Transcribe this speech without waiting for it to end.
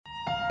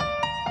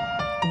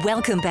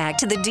Welcome back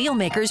to the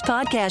Dealmakers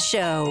Podcast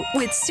Show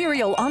with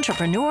serial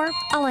entrepreneur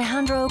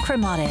Alejandro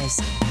Cremades,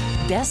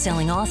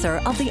 best-selling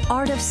author of The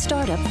Art of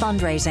Startup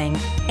Fundraising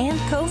and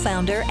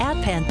co-founder at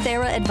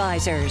Panthera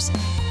Advisors.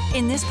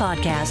 In this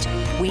podcast,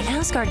 we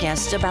ask our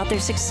guests about their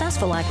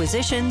successful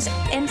acquisitions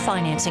and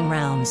financing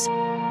rounds.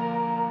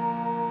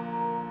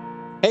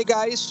 Hey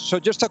guys, so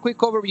just a quick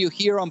overview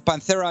here on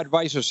Panthera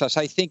Advisors, as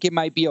I think it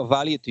might be of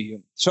value to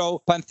you.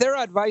 So Panthera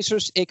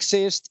Advisors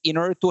exists in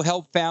order to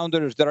help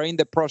founders that are in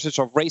the process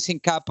of raising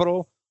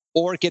capital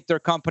or get their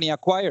company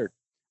acquired.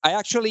 I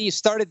actually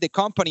started the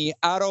company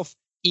out of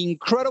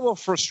incredible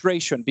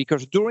frustration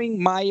because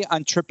during my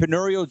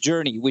entrepreneurial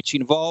journey, which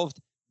involved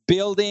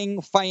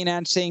building,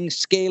 financing,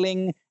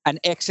 scaling, and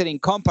exiting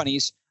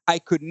companies, I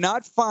could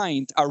not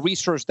find a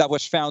resource that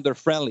was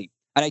founder-friendly.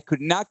 And I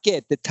could not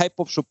get the type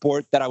of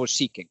support that I was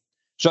seeking.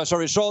 So as a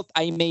result,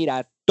 I made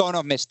a ton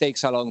of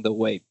mistakes along the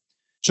way.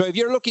 So if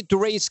you're looking to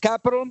raise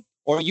capital,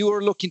 or you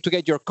are looking to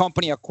get your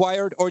company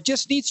acquired, or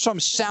just need some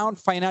sound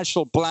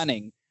financial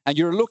planning, and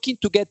you're looking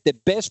to get the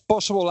best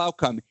possible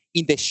outcome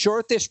in the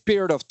shortest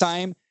period of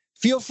time,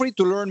 feel free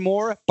to learn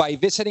more by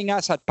visiting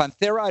us at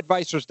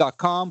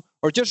pantheraadvisors.com,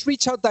 or just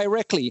reach out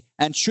directly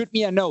and shoot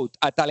me a note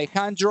at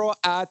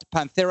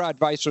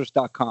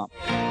alejandro@pantheraadvisors.com.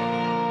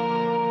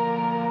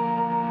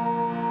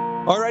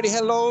 Alrighty,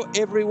 hello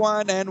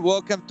everyone, and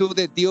welcome to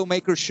the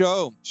Dealmaker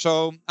Show.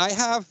 So I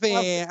have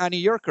a New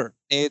Yorker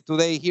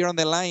today here on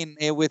the line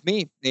with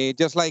me,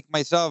 just like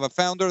myself, a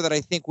founder that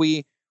I think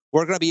we're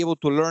going to be able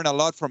to learn a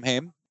lot from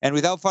him. And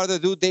without further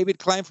ado, David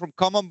Klein from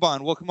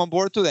CommonBond, welcome on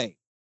board today.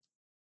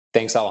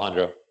 Thanks,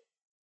 Alejandro.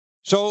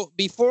 So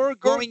before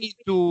going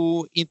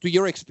into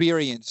your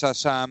experience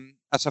as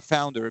a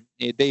founder,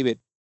 David,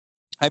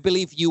 I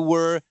believe you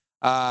were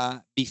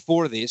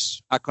before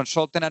this, a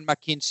consultant at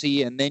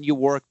McKinsey, and then you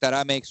worked at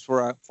Amex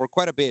for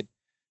quite a bit.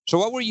 So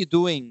what were you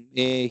doing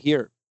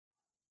here?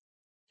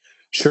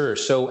 Sure.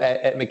 So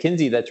at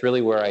McKinsey, that's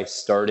really where I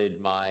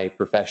started my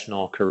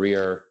professional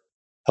career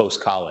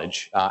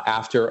post-college.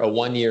 After a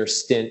one-year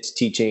stint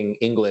teaching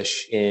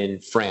English in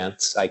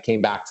France, I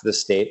came back to the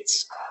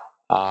States.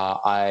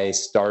 I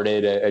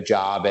started a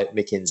job at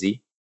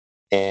McKinsey,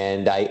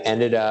 and I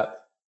ended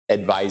up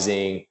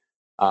advising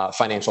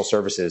financial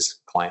services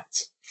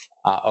clients.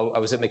 I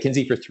was at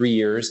McKinsey for 3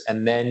 years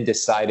and then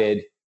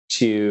decided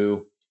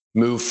to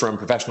move from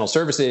professional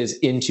services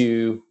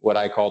into what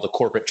I call the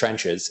corporate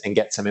trenches and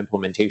get some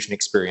implementation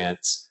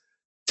experience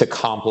to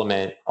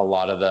complement a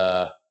lot of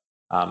the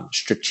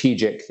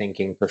strategic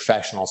thinking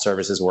professional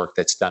services work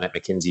that's done at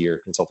McKinsey or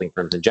consulting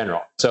firms in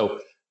general. So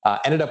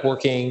ended up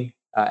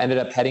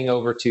heading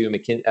over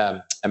to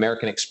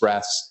American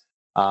Express,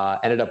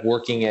 ended up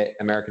working at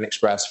American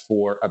Express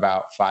for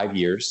about 5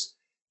 years.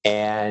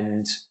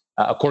 And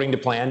according to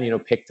plan,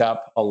 picked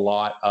up a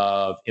lot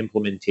of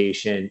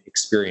implementation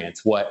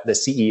experience, what the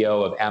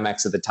CEO of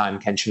Amex at the time,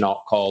 Ken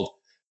Chenault, called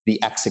the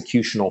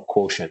executional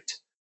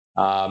quotient.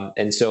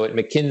 And so at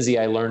McKinsey,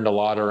 I learned a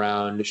lot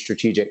around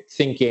strategic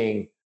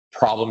thinking,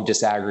 problem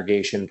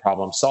disaggregation,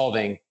 problem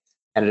solving.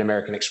 And at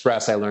American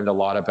Express, I learned a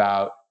lot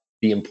about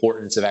the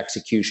importance of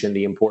execution,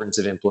 the importance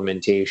of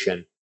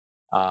implementation.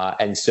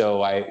 And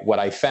so what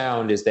I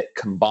found is that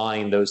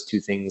combined, those two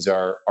things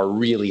are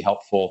really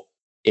helpful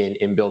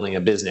in building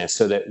a business.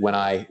 So that when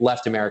I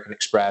left American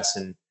Express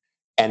and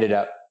ended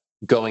up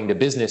going to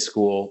business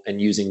school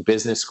and using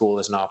business school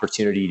as an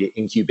opportunity to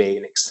incubate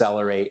and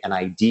accelerate an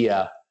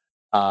idea,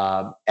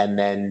 and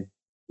then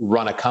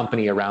run a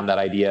company around that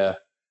idea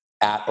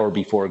at or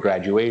before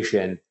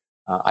graduation,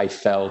 I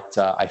felt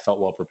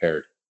well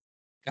prepared.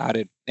 Got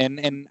it.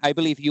 And I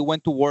believe you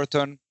went to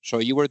Wharton, so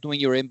you were doing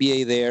your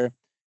MBA there.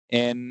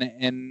 And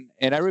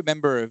I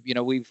remember,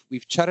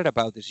 we've chatted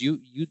about this.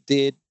 You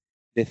did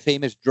the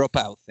famous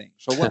dropout thing.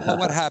 So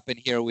what happened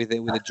here with the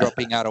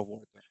dropping out of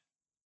Wharton?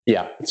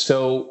 Yeah.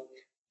 So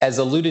as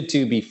alluded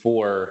to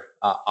before,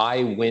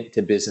 I went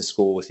to business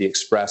school with the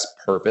express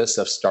purpose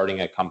of starting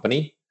a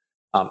company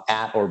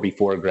at or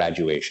before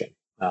graduation.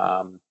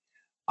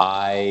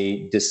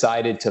 I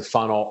decided to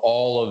funnel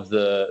all of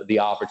the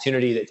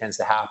opportunity that tends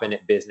to happen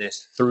at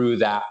business through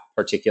that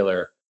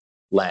particular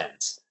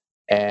lens.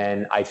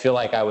 And I feel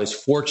like I was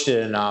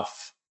fortunate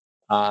enough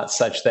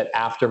such that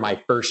after my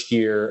first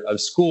year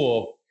of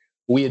school,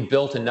 we had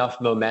built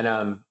enough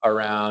momentum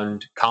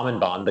around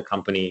CommonBond, the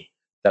company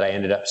that I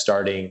ended up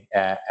starting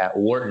at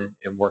Wharton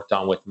and worked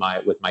on with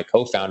my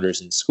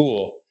co-founders in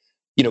school,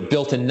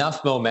 built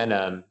enough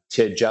momentum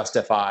to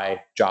justify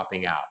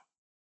dropping out.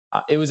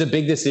 It was a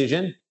big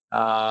decision.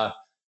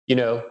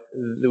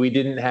 We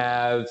didn't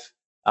have,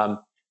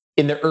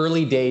 in the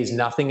early days,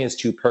 nothing is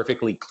too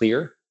perfectly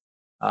clear.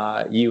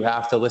 You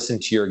have to listen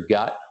to your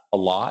gut a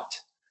lot.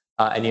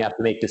 And you have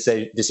to make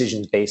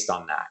decisions based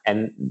on that.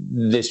 And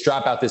this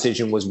dropout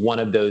decision was one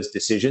of those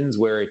decisions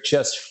where it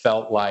just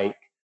felt like,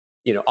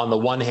 on the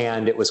one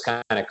hand, it was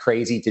kind of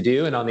crazy to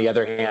do. And on the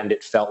other hand,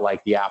 it felt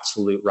like the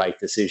absolute right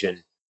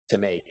decision to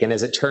make. And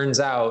as it turns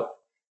out,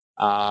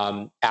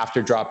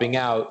 after dropping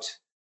out,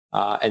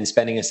 and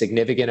spending a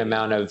significant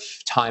amount of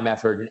time,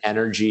 effort, and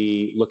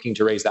energy looking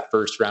to raise that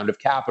first round of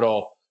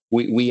capital,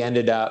 we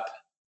ended up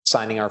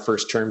signing our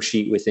first term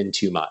sheet within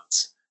 2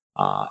 months.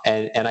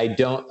 And I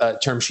don't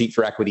term sheet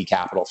for equity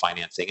capital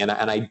financing. And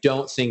I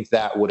don't think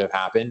that would have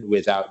happened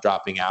without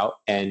dropping out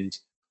and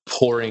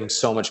pouring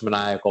so much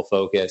maniacal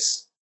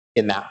focus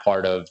in that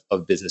part of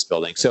business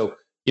building. So,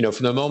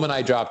 from the moment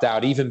I dropped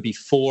out, even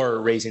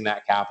before raising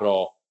that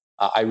capital,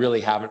 I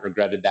really haven't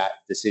regretted that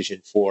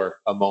decision for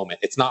a moment.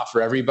 It's not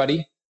for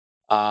everybody.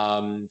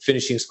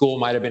 Finishing school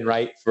might have been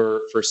right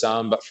for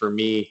some, but for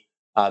me,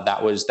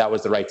 that was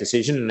the right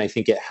decision. And I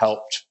think it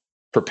helped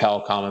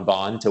propel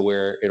CommonBond to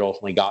where it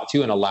ultimately got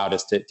to and allowed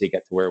us to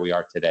get to where we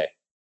are today.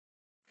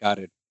 Got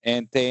it.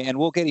 And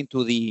we'll get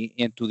into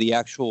the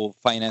actual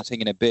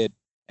financing in a bit.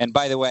 And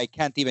by the way, I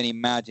can't even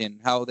imagine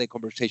how the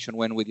conversation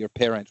went with your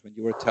parents when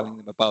you were telling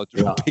them about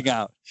dropping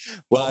out.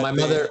 Well, my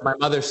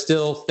mother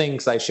still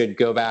thinks I should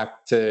go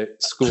back to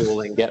school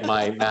and get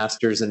my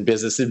master's in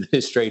business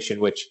administration,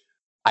 which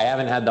I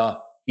haven't had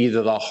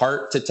either the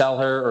heart to tell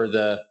her or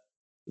the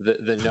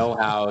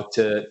know-how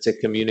to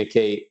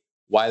communicate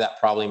why that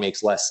probably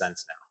makes less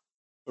sense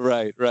now.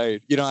 Right.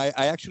 I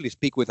actually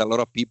speak with a lot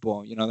of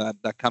people,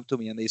 that come to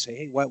me and they say,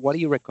 hey, what do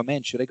you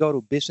recommend? Should I go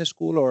to business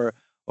school or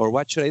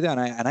what should I do?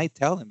 And I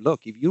tell them,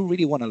 look, if you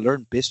really want to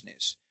learn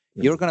business,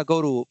 you're going to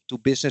go to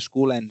business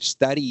school and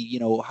study,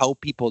 how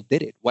people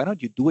did it. Why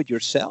don't you do it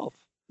yourself?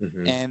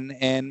 Mm-hmm.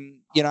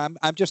 And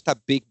I'm just a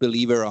big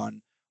believer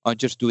on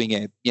just doing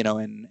it,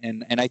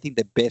 and I think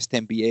the best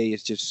MBA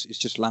is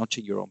just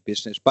launching your own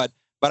business. But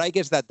I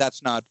guess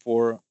that's not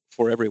for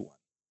everyone.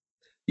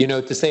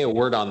 To say a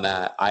word on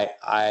that,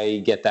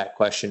 I get that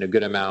question a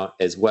good amount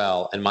as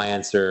well. And my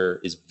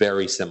answer is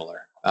very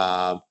similar.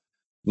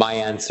 My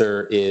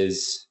answer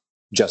is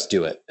just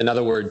do it. In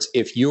other words,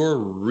 if you're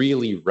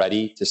really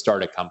ready to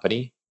start a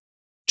company,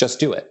 just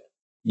do it.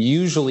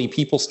 Usually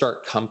people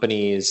start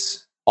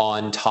companies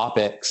on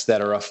topics that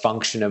are a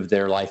function of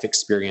their life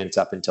experience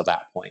up until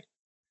that point.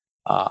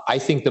 I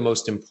think the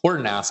most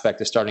important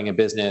aspect of starting a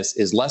business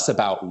is less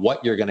about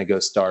what you're going to go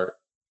start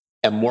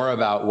and more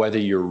about whether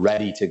you're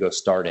ready to go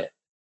start it.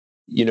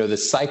 The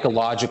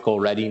psychological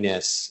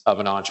readiness of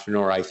an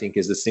entrepreneur, I think,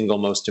 is the single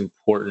most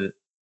important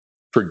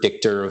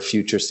predictor of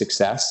future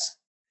success.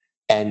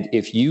 And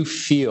if you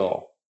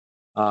feel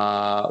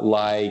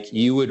like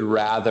you would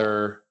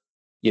rather,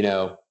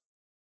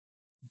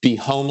 be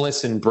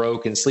homeless and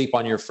broke and sleep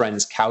on your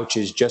friends'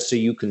 couches just so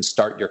you can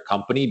start your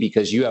company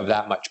because you have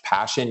that much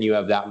passion, you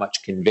have that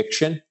much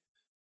conviction,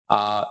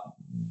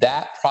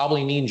 that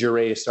probably means you're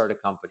ready to start a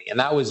company. And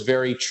that was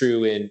very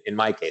true in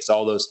my case.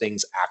 All those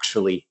things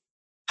actually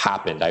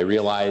happened. I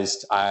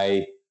realized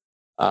I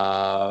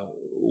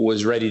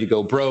was ready to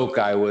go broke.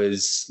 I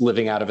was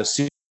living out of a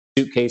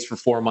suitcase for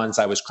 4 months.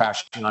 I was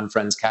crashing on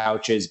friends'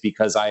 couches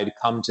because I had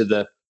come to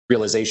the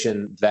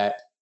realization that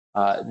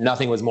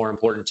nothing was more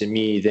important to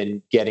me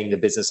than getting the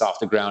business off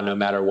the ground, no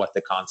matter what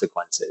the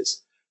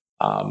consequences.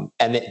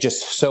 And it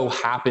just so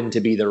happened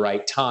to be the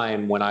right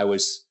time when I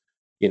was,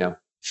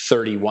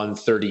 31,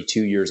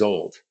 32 years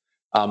old.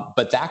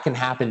 But that can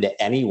happen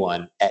to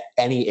anyone at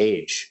any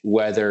age,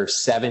 whether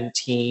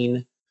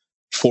 17,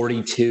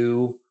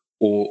 42,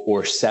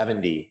 or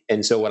 70.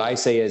 And so what I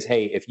say is,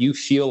 hey, if you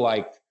feel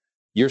like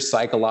your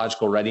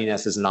psychological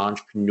readiness as an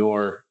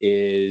entrepreneur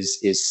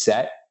is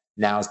set,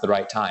 now's the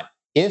right time.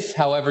 If,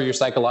 however, your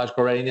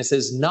psychological readiness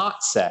is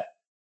not set,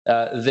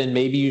 then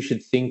maybe you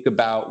should think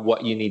about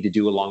what you need to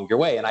do along your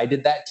way. And I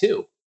did that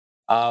too.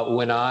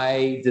 When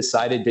I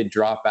decided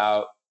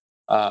to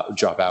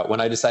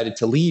when I decided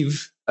to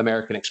leave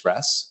American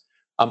Express,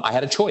 I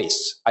had a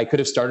choice. I could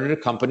have started a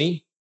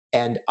company,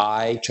 and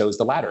I chose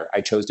the latter.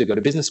 I chose to go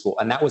to business school.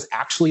 And that was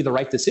actually the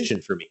right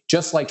decision for me.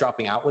 Just like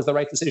dropping out was the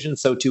right decision,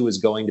 so too was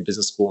going to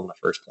business school in the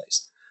first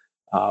place.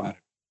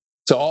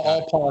 So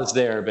I'll pause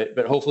there,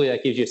 but hopefully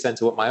that gives you a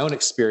sense of what my own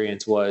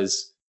experience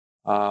was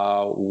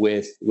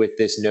with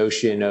this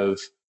notion of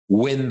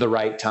when the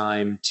right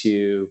time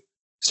to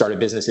start a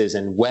business is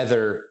and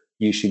whether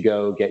you should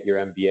go get your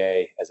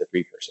MBA as a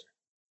precursor.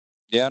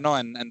 Yeah, no,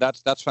 and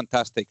that's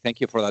fantastic.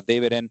 Thank you for that,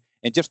 David. And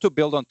just to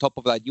build on top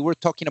of that, you were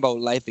talking about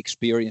life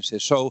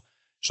experiences.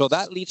 So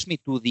that leads me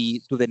to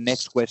the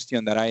next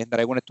question that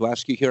I wanted to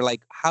ask you here.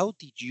 Like, how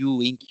did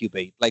you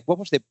incubate? Like, what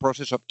was the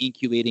process of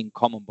incubating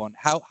CommonBond?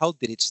 How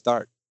did it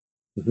start?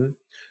 Mm-hmm.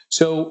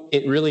 So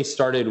it really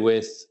started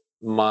with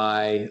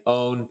my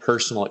own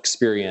personal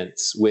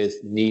experience with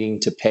needing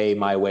to pay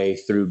my way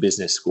through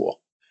business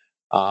school.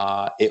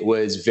 It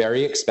was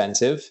very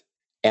expensive,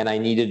 and I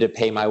needed to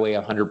pay my way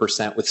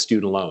 100% with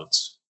student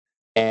loans.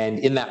 And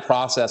in that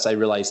process, I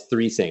realized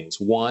three things.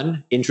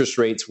 One, interest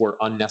rates were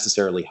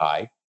unnecessarily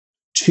high.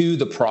 Two,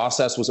 the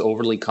process was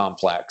overly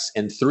complex.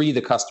 And three,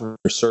 the customer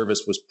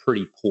service was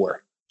pretty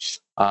poor.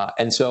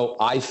 And so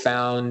I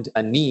found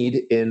a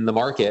need in the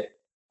market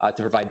to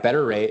provide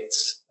better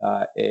rates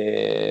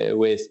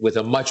with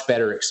a much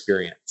better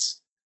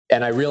experience.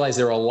 And I realized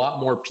there were a lot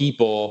more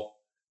people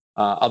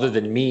other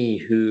than me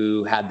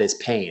who had this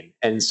pain.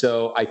 And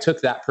so I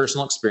took that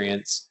personal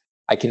experience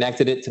I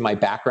connected it to my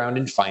background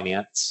in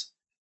finance,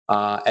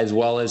 as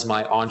well as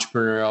my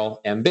entrepreneurial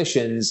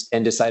ambitions,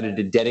 and decided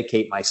to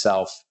dedicate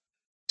myself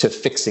to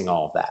fixing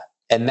all of that.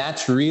 And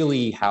that's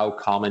really how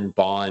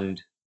CommonBond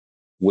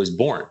was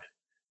born.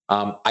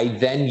 I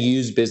then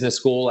used business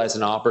school as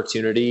an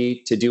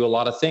opportunity to do a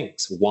lot of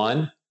things.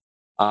 One,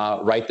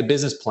 write the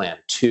business plan.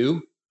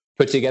 Two,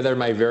 put together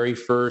my very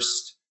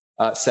first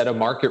set of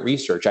market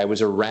research. I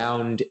was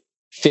around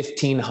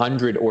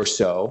 1,500 or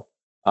so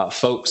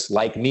folks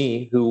like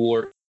me who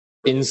were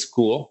in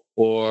school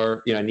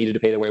or needed to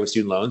pay their way with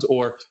student loans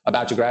or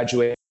about to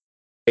graduate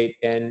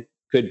and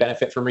could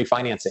benefit from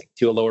refinancing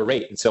to a lower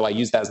rate. And so I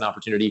used that as an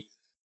opportunity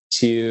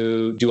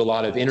to do a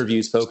lot of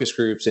interviews, focus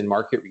groups, and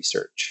market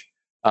research.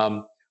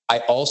 I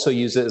also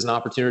use it as an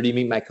opportunity to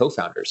meet my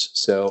co-founders.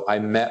 So I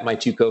met my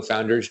two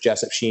co-founders,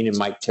 Jessup Sheen and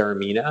Mike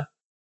Taormina,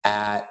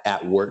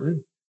 at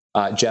Wharton.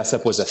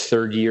 Jessup was a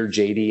third-year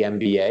JD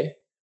MBA.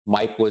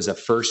 Mike was a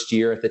first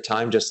year at the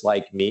time, just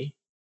like me,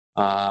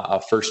 a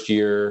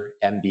first-year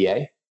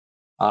MBA.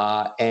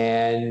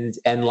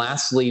 And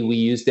lastly, we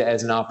used it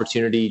as an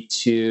opportunity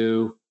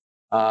to,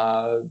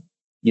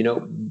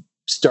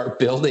 start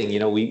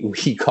building.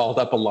 We called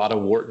up a lot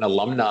of Wharton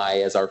alumni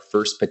as our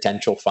first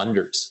potential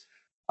funders.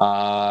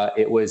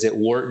 It was at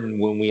Wharton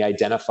when we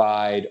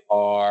identified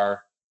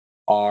our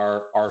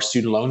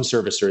student loan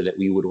servicer that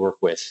we would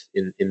work with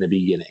in the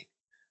beginning.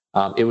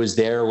 It was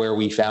there where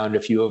we found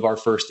a few of our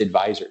first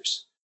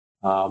advisors.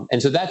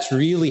 And so that's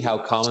really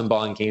how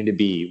CommonBond came to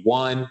be.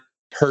 One,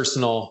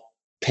 personal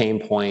pain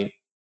point.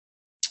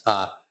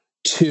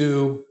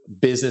 Two,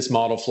 business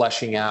model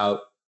fleshing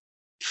out.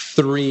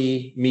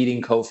 Three,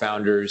 meeting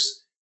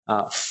co-founders.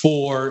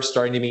 Four,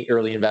 starting to meet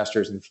early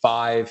investors. And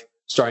five,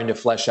 starting to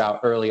flesh out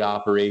early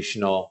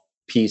operational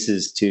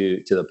pieces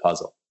to the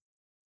puzzle.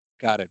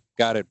 Got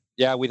it.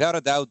 Yeah, without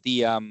a doubt,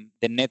 the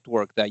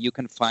network that you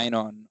can find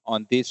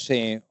on these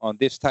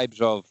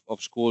types of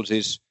schools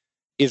is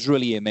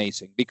really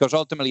amazing, because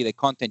ultimately the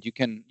content you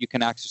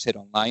can access it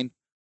online,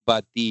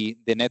 but the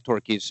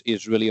network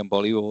is really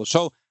unbelievable.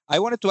 So I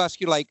wanted to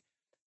ask you,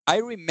 I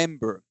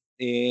remember,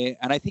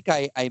 and I think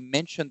I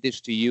mentioned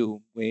this to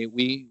you.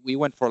 We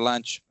went for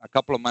lunch a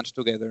couple of months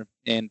together,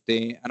 and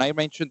I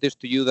mentioned this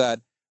to you that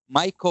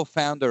my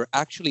co-founder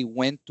actually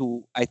went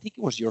to, I think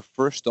it was your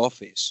first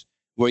office,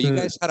 where you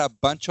guys had a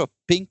bunch of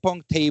ping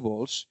pong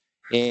tables,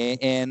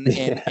 and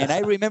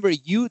I remember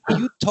you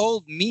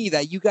told me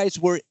that you guys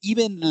were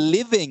even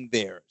living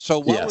there. So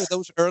what were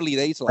those early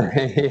days like?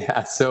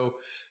 Yeah, so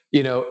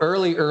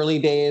early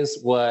days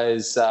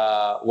was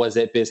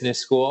at business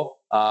school,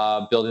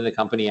 building the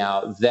company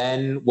out.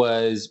 Then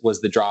was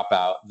the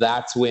dropout.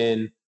 That's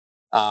when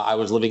I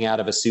was living out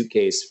of a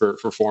suitcase for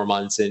 4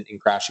 months and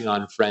crashing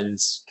on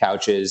friends'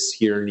 couches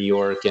here in New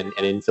York and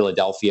in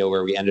Philadelphia,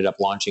 where we ended up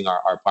launching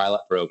our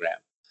pilot program.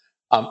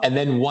 And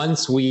then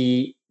once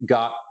we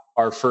got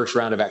our first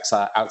round of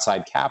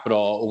outside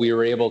capital, we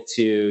were able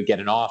to get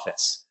an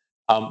office.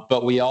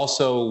 But we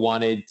also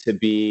wanted to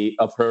be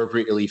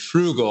appropriately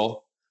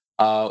frugal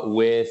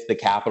with the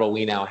capital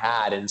we now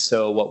had. And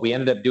so what we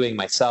ended up doing,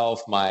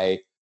 myself, my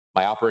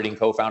operating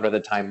co-founder at the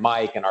time,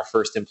 Mike, and our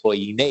first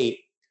employee,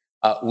 Nate,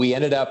 we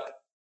ended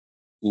up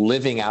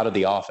living out of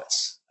the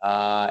office.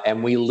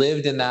 And we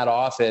lived in that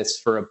office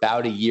for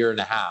about a year and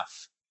a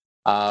half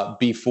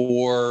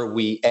before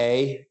we,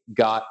 A,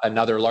 got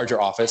another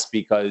larger office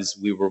because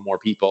we were more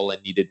people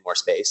and needed more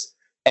space,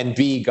 and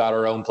B, got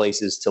our own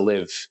places to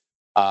live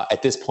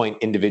at this point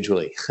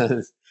individually.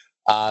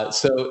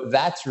 So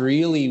that's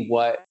really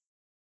what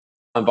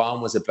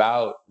CommonBond was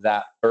about,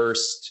 that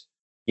first,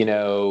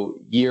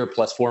 year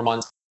plus 4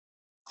 months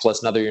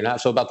plus another year and a half.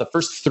 So about the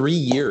first 3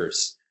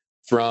 years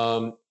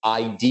from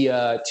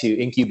idea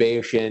to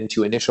incubation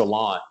to initial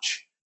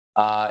launch,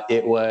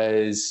 it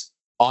was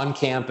on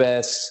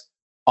campus,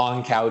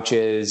 on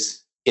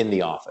couches, in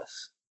the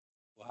office.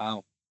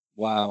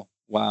 Wow.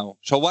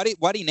 So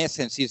what in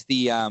essence is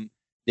the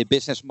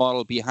business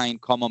model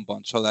behind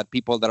CommonBond, so that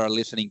people that are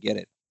listening get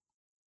it?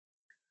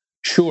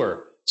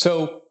 Sure.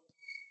 So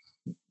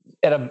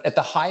at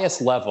the highest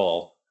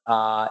level,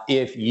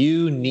 if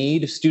you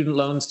need student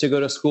loans to go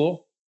to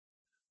school,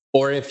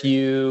 or if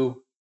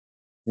you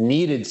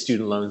needed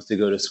student loans to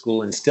go to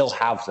school and still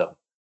have them,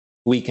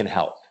 we can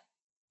help.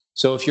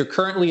 So if you're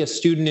currently a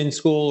student in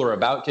school or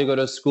about to go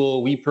to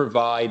school, we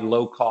provide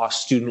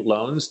low-cost student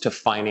loans to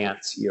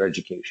finance your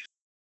education.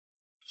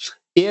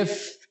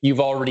 If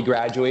you've already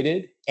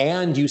graduated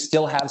and you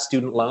still have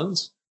student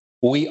loans,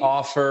 we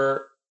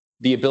offer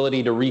the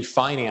ability to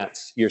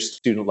refinance your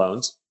student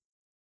loans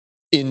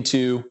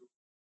into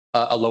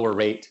a lower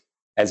rate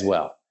as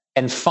well.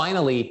 And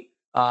finally,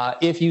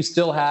 if you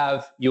still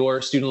have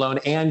your student loan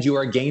and you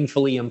are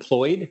gainfully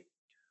employed,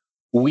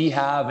 we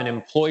have an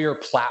employer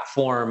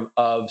platform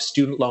of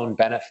student loan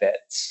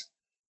benefits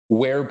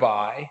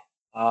whereby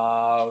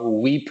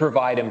we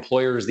provide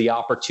employers the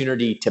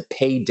opportunity to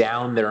pay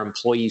down their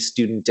employee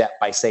student debt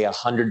by, say,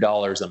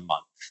 $100 a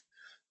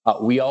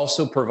month. We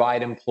also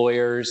provide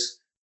employers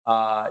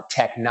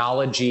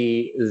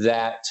technology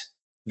that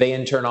they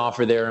in turn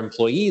offer their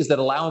employees that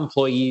allow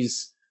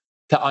employees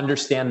to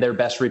understand their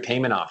best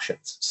repayment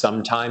options.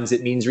 Sometimes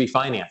it means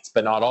refinance,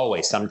 but not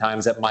always.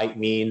 Sometimes it might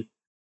mean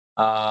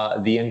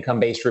the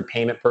income-based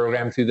repayment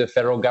program through the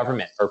federal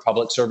government, or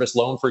public service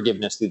loan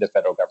forgiveness through the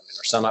federal government,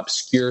 or some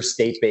obscure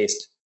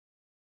state-based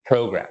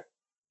program.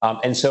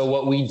 And so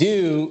what we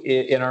do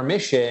in our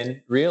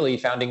mission, really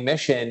founding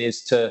mission,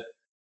 is to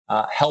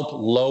help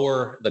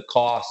lower the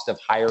cost of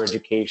higher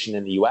education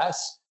in the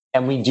US.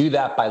 And we do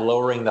that by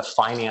lowering the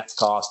finance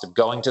cost of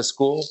going to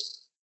school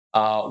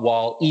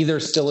while either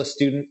still a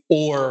student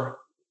or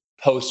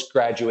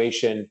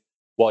post-graduation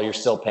while you're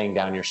still paying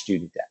down your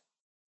student debt.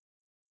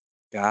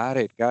 Got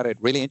it.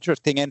 Really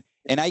interesting. And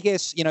I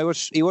guess,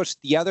 it was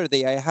the other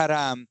day I had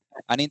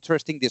an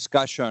interesting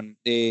discussion.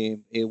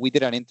 We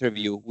did an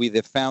interview with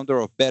the founder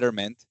of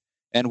Betterment,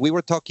 and we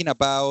were talking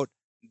about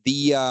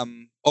the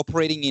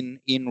operating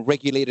in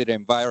regulated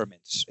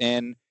environments,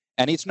 and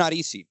it's not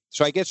easy.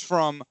 So I guess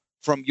from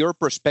your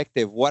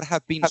perspective, what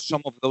have been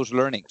some of those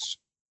learnings?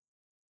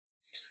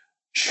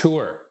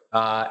 Sure.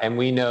 And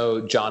we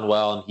know John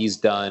well, and he's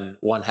done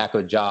one heck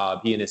of a job.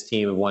 He and his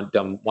team have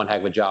done one heck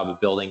of a job of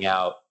building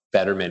out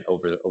Betterment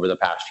over the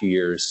past few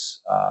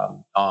years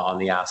on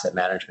the asset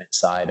management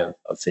side of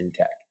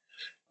fintech.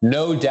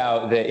 No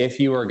doubt that if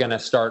you are going to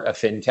start a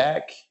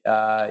fintech,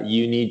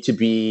 you need to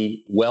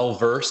be well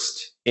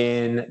versed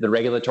in the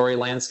regulatory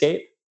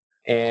landscape,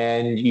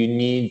 and you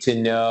need to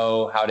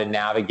know how to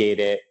navigate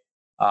it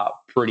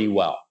pretty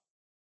well.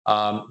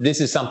 This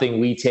is something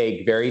we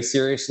take very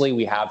seriously.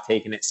 We have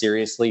taken it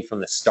seriously from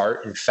the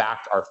start. In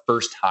fact, our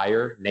first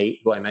hire, Nate,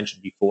 who I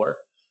mentioned before,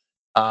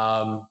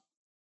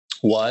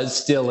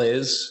 still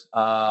is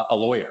a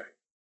lawyer.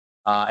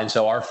 And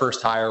so our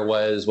first hire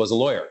was a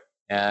lawyer.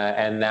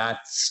 And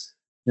that's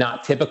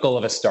not typical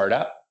of a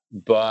startup,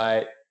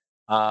 but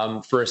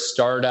for a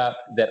startup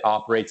that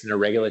operates in a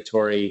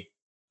regulatory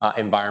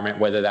environment,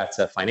 whether that's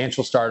a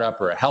financial startup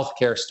or a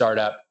healthcare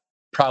startup,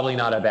 probably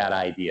not a bad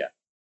idea.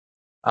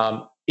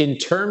 In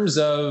terms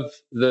of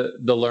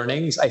the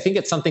learnings, I think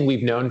it's something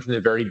we've known from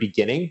the very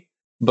beginning,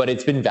 but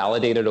it's been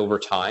validated over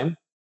time.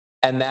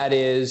 And that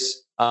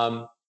is,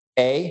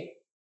 A,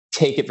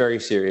 take it very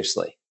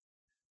seriously.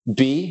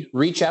 B,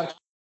 reach out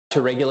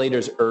to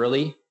regulators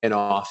early and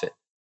often.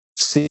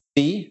 C,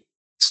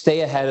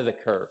 stay ahead of the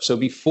curve. So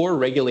before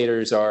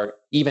regulators are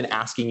even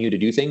asking you to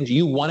do things,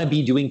 you want to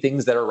be doing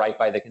things that are right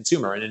by the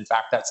consumer. And in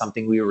fact, that's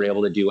something we were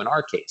able to do in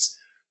our case.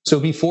 So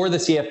before the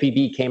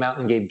CFPB came out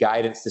and gave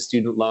guidance to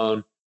student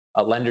loan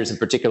lenders, in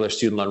particular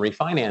student loan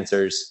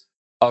refinancers,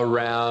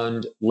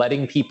 around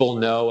letting people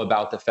know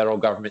about the federal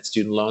government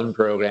student loan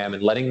program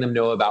and letting them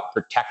know about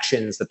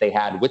protections that they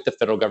had with the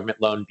federal government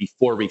loan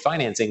before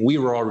refinancing, we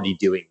were already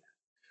doing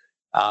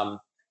that.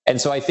 And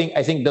so I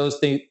think those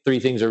three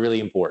things are really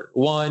important.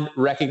 One,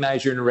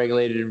 recognize you're in a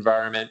regulated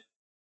environment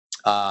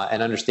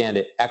and understand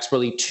it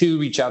expertly. Two,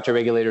 reach out to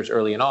regulators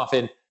early and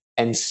often.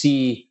 And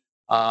three,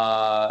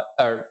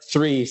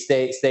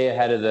 stay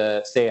ahead of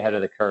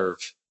the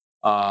curve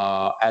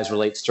as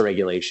relates to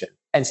regulation.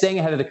 And staying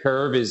ahead of the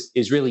curve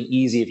is really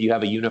easy if you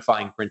have a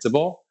unifying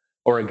principle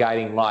or a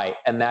guiding light,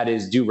 and that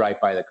is do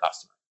right by the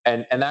customer.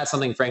 And that's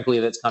something, frankly,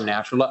 that's come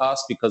natural to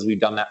us because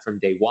we've done that from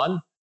day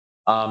one.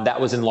 That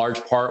was in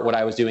large part what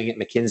I was doing at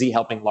McKinsey,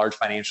 helping large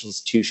financial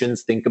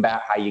institutions think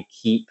about how you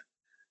keep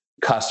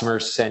customer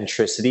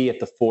centricity at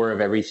the fore of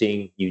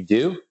everything you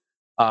do.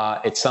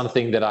 It's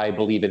something that I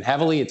believe in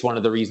heavily. It's one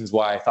of the reasons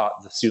why I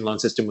thought the student loan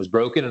system was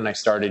broken and I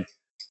started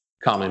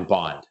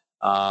CommonBond.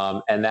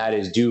 And that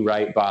is do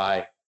right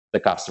by the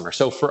customer.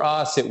 So for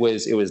us, it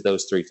was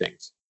those three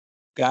things.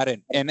 Got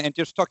it. And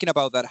just talking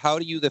about that, how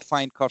do you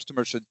define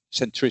customer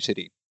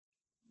centricity?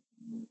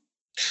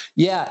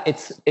 Yeah,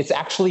 it's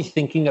actually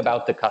thinking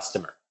about the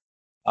customer.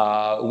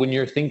 When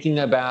you're thinking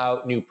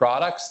about new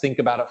products, think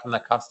about it from the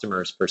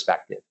customer's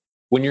perspective.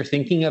 When you're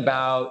thinking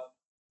about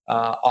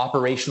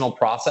operational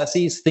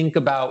processes, think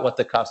about what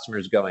the customer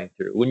is going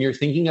through. When you're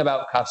thinking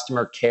about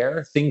customer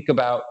care, think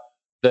about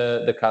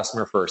the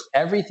customer first.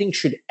 Everything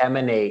should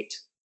emanate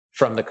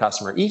from the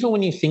customer. Even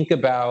when you think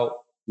about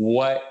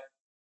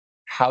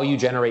how you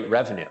generate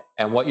revenue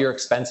and what your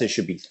expenses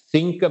should be,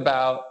 think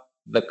about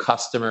the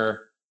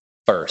customer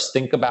first.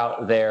 Think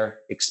about their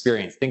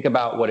experience. Think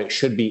about what it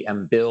should be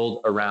and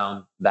build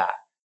around that.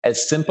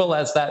 As simple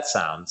as that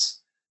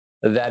sounds,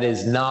 that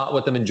is not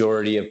what the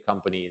majority of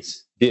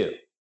companies do.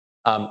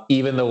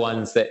 Even the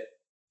ones that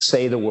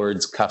say the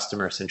words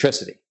customer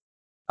centricity.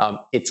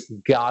 It's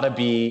got to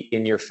be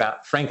in your,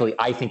 frankly,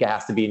 I think it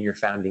has to be in your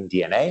founding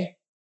DNA.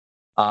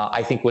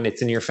 I think when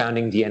it's in your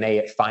founding DNA,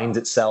 it finds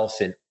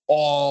itself in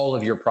all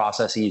of your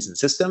processes and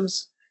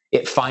systems.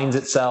 It finds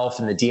itself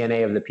in the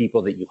DNA of the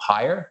people that you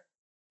hire.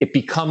 It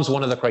becomes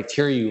one of the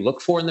criteria you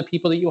look for in the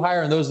people that you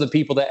hire. And those are the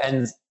people that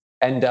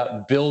end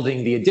up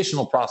building the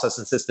additional process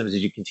and systems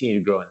as you continue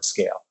to grow and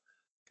scale.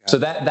 So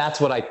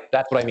that's what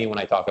I mean when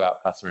I talk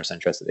about customer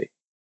centricity.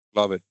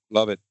 Love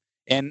it.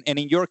 And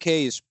in your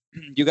case,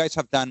 you guys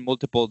have done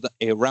multiple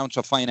rounds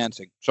of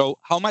financing. So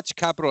how much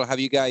capital have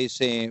you guys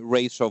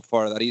raised so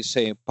far that is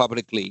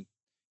publicly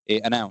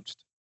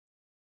announced?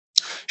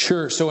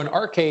 Sure. So in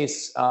our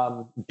case,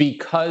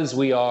 because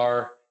we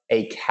are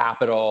a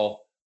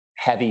capital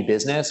heavy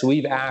business,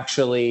 we've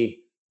actually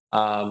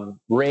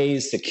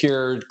raised,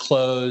 secured,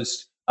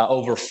 closed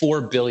over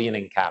 4 billion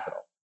in capital.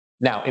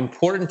 Now,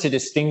 important to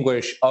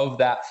distinguish, of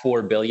that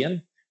 4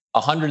 billion,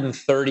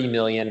 130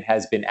 million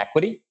has been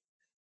equity,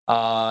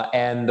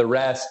 and the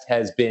rest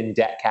has been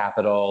debt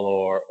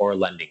capital or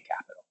lending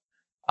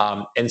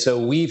capital. And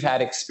so we've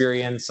had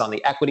experience on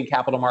the equity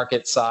capital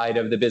market side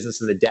of the business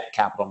and the debt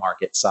capital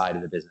market side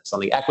of the business. On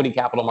the equity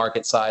capital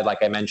market side, like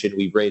I mentioned,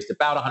 we've raised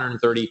about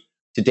 130.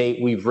 To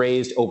date, we've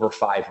raised over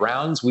 5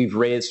 rounds. We've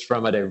raised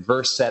from a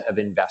diverse set of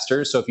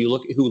investors. So if you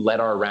look at who led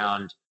our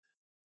round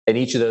in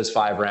each of those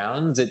 5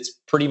 rounds, it's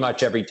pretty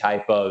much every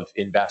type of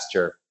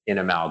investor in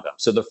Amalgam.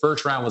 So the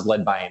first round was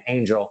led by an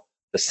angel.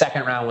 The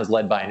second round was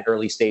led by an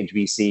early stage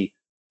VC,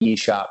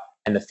 e-shop,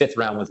 and the fifth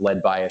round was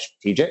led by a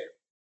strategic.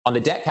 On the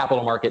debt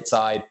capital market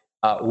side,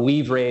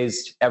 we've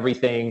raised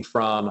everything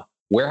from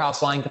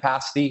warehouse line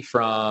capacity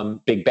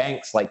from big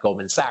banks like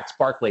Goldman Sachs,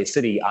 Barclays,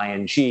 Citi,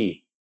 ING,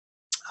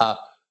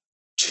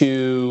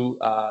 to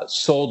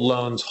sold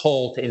loans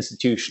whole to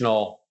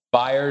institutional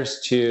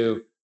buyers,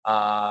 to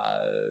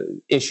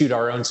issued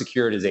our own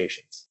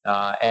securitizations.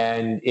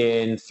 And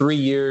in 3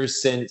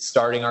 years since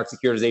starting our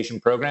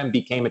securitization program,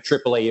 became a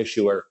AAA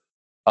issuer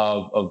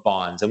of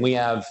bonds. And we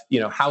have,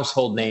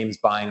 household names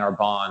buying our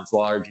bonds,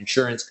 large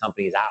insurance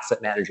companies,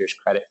 asset managers,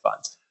 credit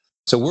funds.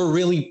 So we're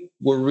really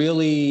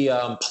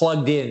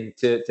plugged in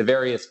to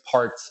various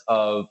parts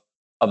of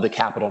the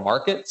capital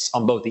markets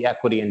on both the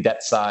equity and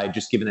debt side,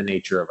 just given the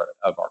nature of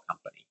our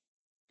company.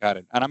 Got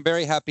it. And I'm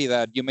very happy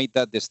that you made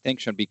that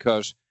distinction,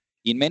 because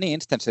in many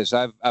instances,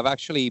 I've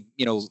actually,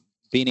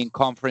 been in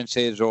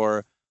conferences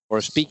or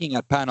speaking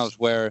at panels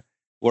where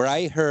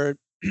I heard,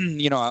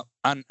 and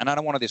I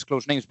don't want to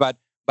disclose names, but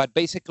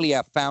basically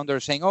a founder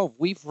saying, "Oh,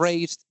 we've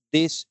raised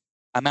this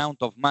amount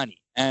of money,"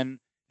 and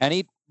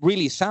it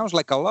really sounds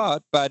like a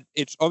lot, but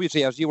it's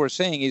obviously, as you were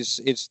saying,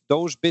 is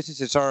those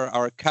businesses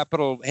are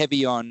capital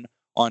heavy on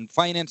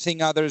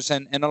financing others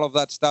and all of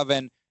that stuff,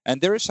 and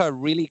there is a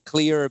really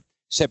clear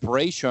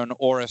separation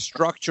or a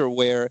structure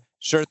where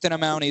certain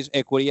amount is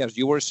equity, as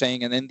you were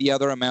saying, and then the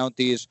other amount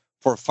is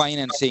for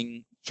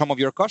financing some of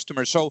your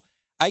customers. So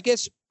I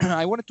guess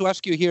I wanted to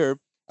ask you here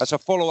as a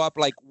follow-up,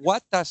 like,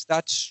 what does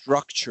that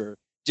structure,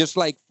 just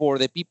like for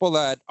the people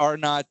that are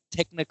not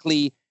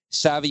technically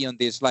savvy on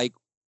this, like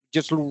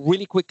just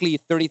really quickly,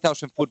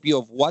 30,000-foot view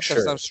of what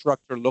does that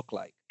structure look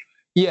like?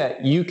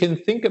 Yeah, you can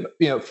think of,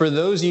 for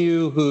those of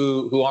you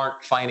who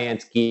aren't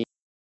finance geeks,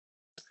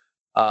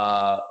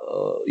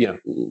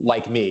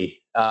 like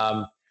me,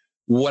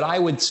 what I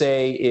would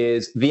say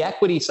is the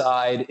equity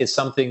side is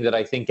something that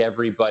I think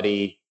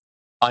everybody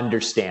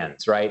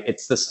understands, right?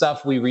 It's the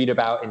stuff we read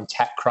about in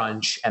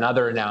TechCrunch and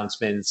other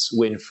announcements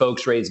when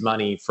folks raise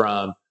money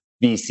from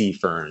VC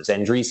firms,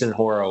 Andreessen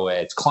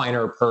Horowitz,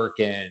 Kleiner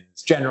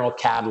Perkins, General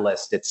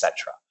Catalyst,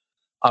 etc.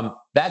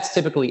 That's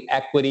typically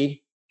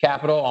equity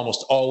capital,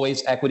 almost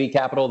always equity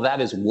capital.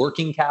 That is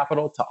working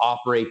capital to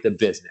operate the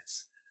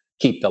business.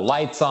 Keep the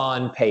lights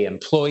on, pay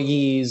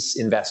employees,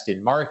 invest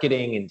in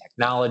marketing and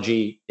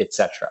technology,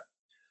 etc.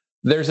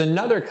 There's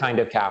another kind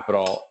of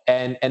capital,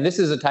 and this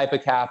is a type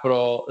of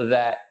capital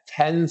that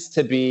tends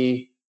to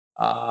be,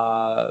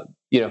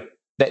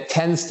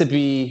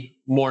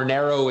 more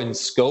narrow in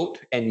scope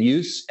and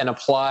use and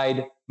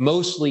applied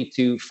mostly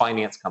to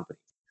finance companies.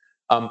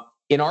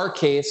 In our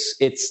case,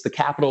 it's the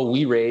capital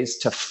we raise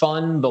to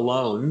fund the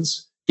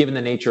loans, given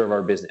the nature of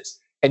our business.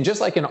 And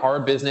just like in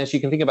our business, you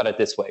can think about it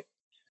this way.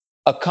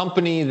 A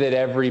company that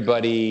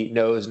everybody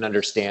knows and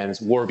understands,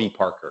 Warby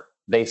Parker,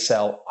 they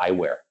sell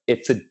eyewear.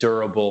 It's a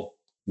durable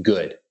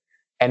good.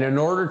 And in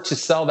order to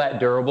sell that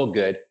durable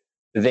good,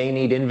 they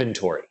need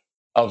inventory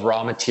of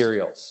raw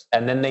materials.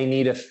 And then they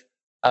need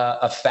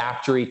a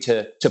factory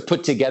to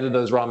put together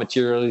those raw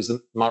materials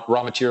in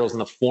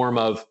the form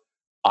of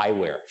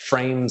eyewear,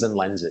 frames and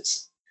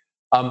lenses.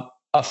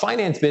 A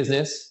finance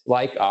business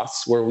like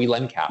us, where we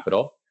lend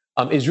capital,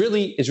 is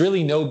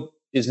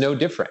no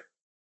different.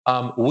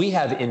 We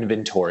have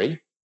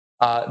inventory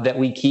that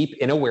we keep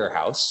in a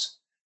warehouse,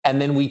 and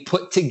then we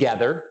put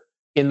together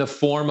in the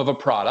form of a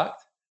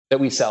product that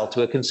we sell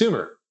to a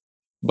consumer.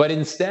 But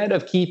instead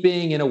of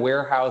keeping in a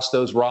warehouse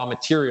those raw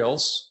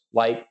materials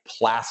like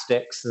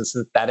plastics and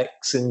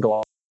synthetics and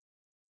gloss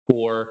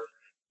for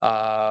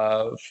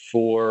eyewear,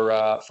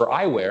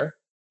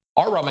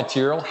 our raw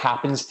material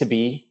happens to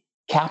be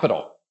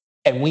capital,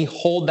 and we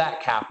hold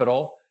that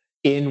capital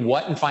in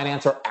what in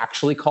finance are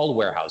actually called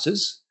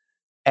warehouses.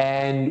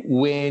 And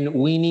when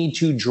we need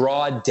to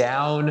draw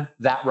down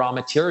that raw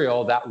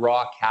material, that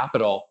raw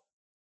capital,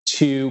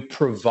 to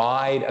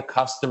provide a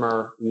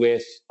customer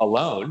with a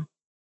loan,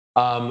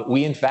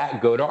 we in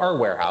fact go to our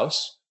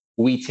warehouse,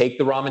 we take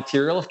the raw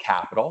material of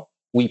capital,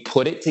 we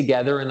put it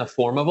together in the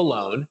form of a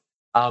loan,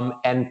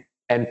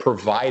 and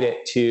provide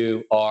it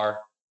to our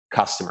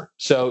customer.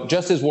 So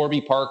just as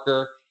Warby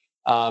Parker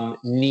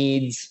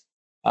needs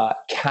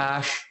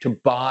cash to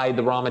buy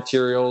the raw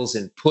materials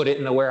and put it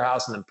in the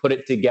warehouse and then put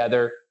it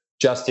together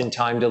just in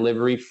time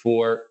delivery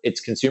for its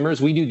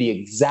consumers. We do the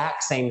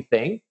exact same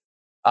thing,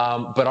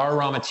 but our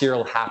raw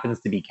material happens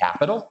to be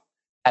capital.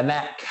 And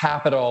that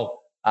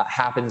capital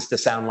happens to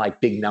sound like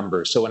big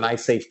numbers. So when I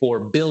say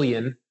 4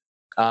 billion,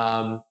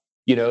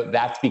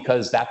 that's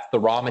because that's the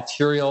raw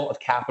material of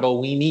capital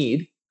we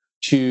need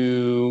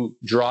to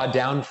draw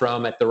down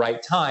from at the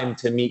right time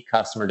to meet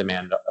customer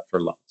demand for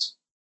loans.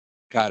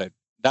 Got it.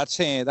 That's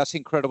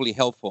incredibly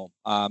helpful,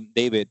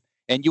 David.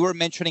 And you were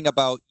mentioning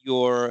about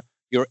your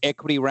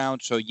equity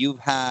round. So you've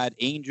had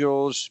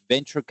angels,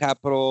 venture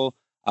capital,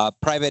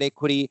 private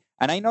equity,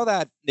 and I know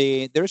that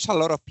there's a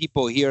lot of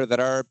people here that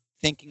are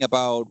thinking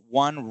about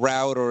one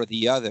route or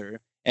the other.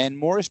 And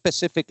more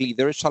specifically,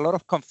 there's a lot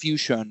of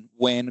confusion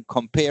when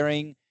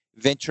comparing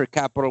venture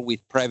capital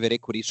with private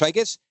equity. So I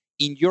guess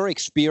in your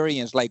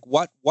experience, like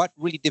what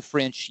really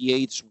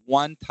differentiates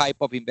one type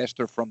of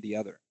investor from the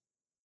other?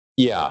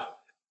 Yeah.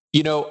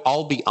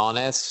 I'll be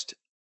honest,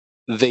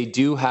 they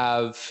do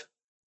have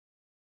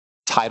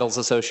titles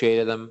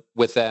associated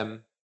with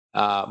them,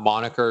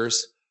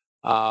 monikers,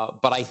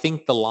 but I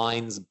think the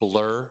lines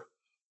blur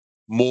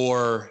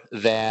more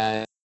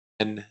than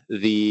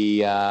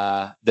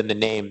the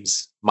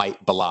names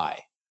might belie.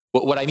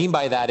 What I mean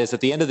by that is,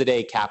 at the end of the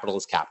day, capital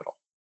is capital.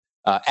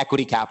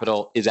 Equity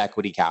capital is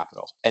equity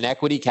capital, and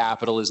equity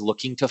capital is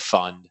looking to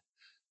fund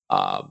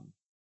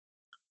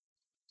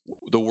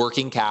the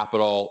working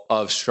capital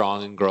of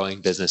strong and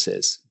growing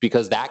businesses,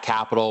 because that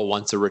capital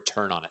wants a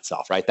return on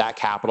itself, right? That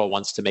capital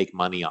wants to make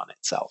money on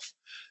itself.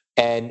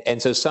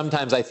 And so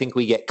sometimes I think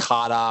we get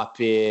caught up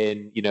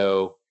in,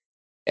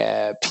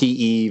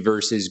 PE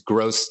versus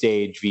growth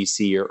stage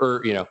VC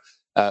or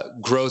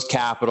growth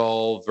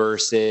capital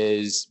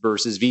versus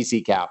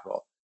VC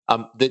capital.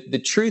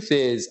 The truth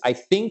is, I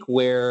think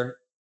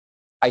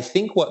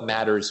what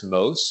matters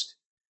most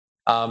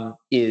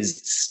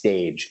is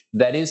stage.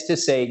 That is to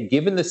say,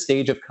 given the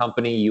stage of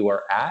company you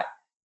are at,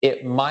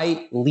 it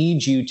might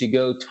lead you to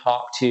go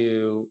talk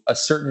to a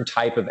certain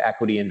type of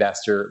equity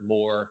investor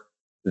more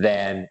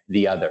than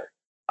the other.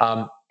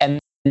 And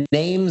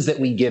names that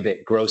we give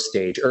it, growth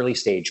stage, early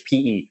stage,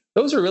 PE,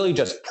 those are really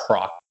just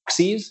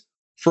proxies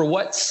for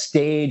what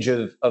stage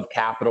of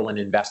capital an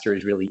investor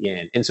is really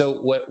in. And so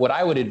what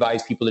I would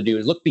advise people to do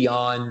is look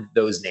beyond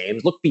those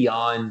names, look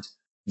beyond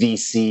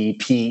VC,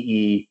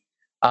 PE,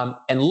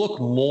 and look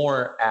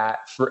more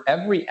at, for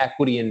every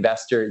equity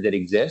investor that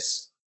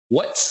exists,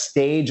 what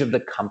stage of the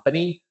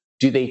company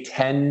do they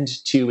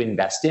tend to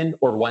invest in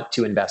or want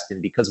to invest in?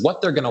 Because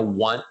what they're going to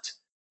want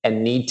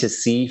and need to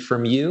see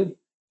from you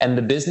and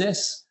the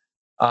business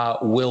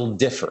will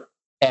differ.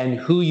 And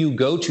who you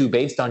go to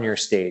based on your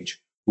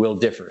stage will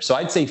differ. So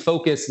I'd say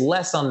focus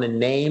less on the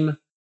name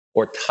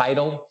or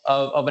title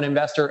of an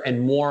investor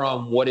and more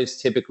on what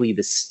is typically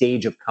the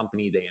stage of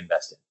company they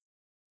invest in.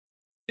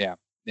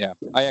 Yeah,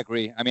 I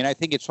agree. I mean, I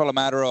think it's all a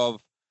matter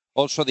of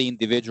also the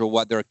individual,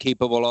 what they're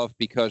capable of,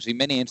 because in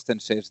many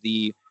instances,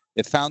 the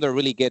founder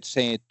really gets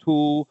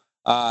too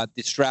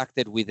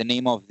distracted with the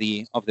name of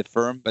the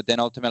firm, but then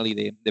ultimately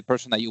the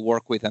person that you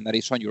work with and that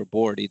is on your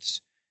board,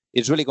 it's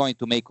really going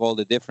to make all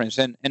the difference.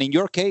 And in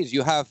your case,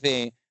 you have,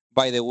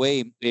 by the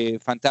way,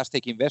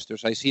 fantastic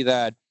investors. I see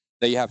that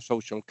you have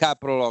Social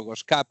Capital,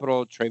 August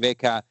Capital,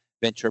 Tribeca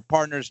Venture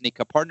Partners,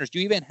 Nyca Partners.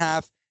 You even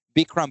have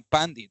Vikram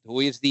Pandit,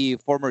 who is the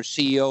former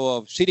CEO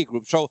of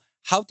Citigroup. So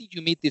how did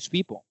you meet these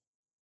people?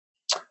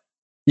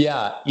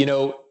 Yeah,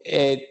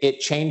 it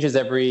changes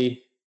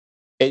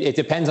it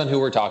depends on who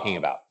we're talking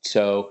about.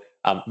 So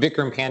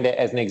Vikram Pandit,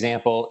 as an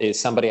example, is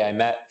somebody I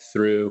met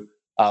through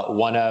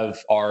one of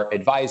our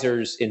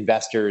advisors,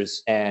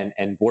 investors,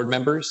 and board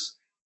members.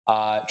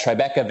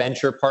 Tribeca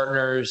Venture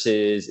Partners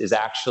is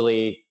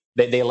actually,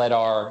 they led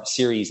our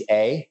Series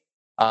A.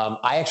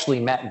 I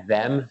actually met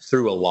them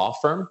through a law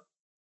firm.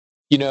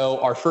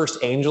 Our first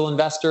angel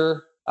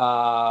investor,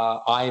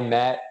 I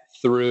met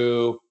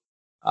through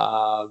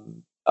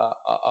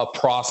a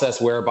process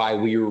whereby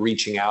we were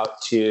reaching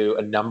out to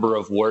a number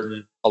of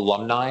Wharton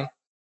alumni.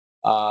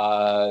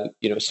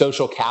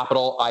 Social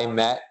Capital, I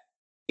met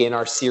in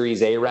our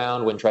Series A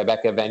round when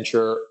Tribeca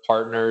Venture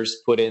Partners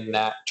put in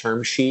that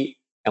term sheet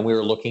and we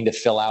were looking to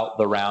fill out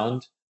the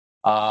round.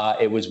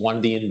 It was one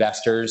of the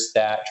investors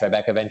that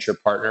Tribeca Venture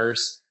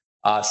Partners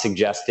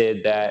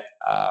suggested that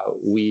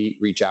we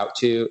reach out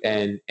to,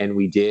 and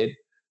we did.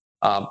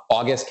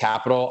 August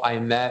Capital, I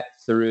met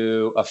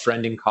through a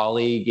friend and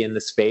colleague in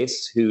the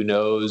space who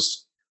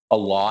knows a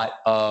lot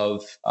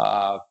of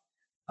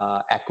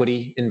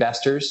equity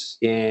investors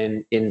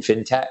in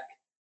fintech.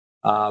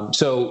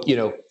 So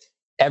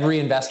every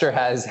investor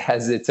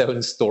has its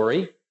own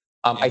story.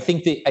 I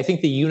think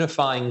the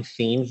unifying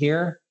theme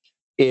here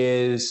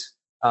is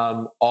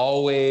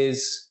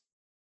always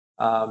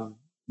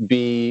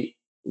be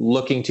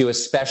looking to,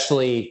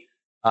 especially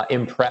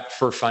in prep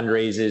for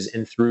fundraisers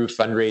and through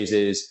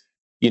fundraisers,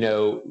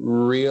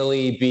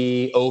 really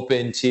be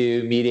open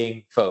to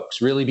meeting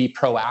folks, really be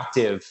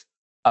proactive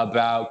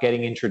about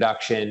getting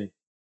introduction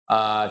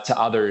to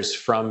others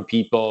from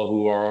people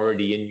who are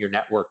already in your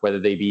network, whether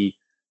they be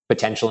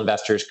potential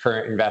investors,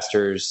 current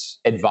investors,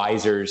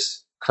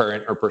 advisors,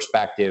 current or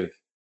prospective.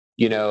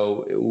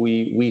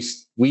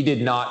 We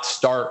did not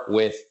start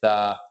with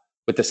the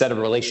set of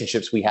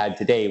relationships we had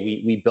today.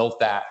 We built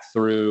that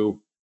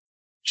through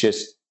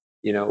just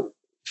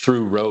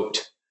through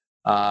rote,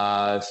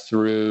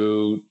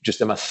 through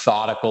just a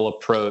methodical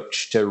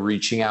approach to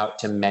reaching out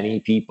to many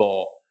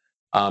people,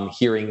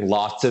 hearing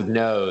lots of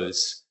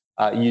no's,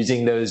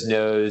 using those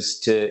no's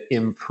to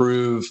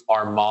improve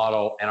our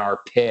model and our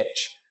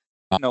pitch.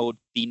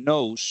 The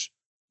no's,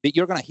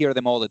 you're going to hear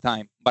them all the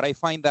time. But I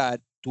find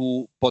that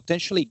to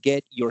potentially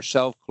get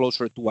yourself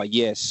closer to a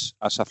yes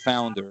as a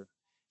founder,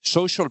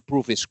 social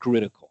proof is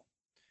critical.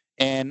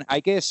 And I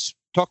guess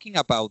talking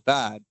about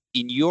that,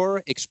 in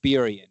your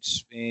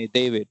experience,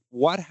 David,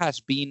 what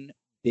has been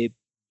the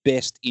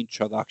best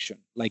introduction,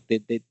 like the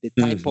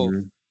type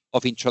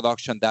of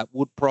introduction that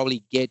would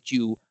probably get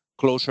you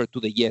closer to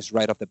the yes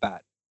right off the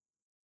bat?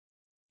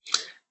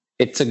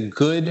 It's a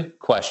good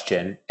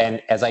question.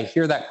 And as I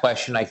hear that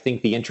question, I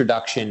think the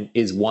introduction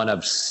is one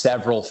of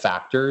several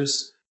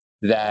factors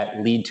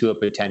that lead to a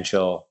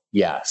potential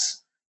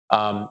yes.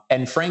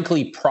 And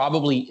frankly,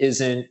 probably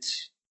isn't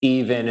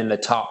even in the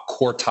top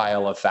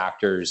quartile of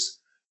factors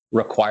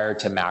required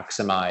to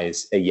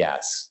maximize a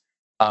yes.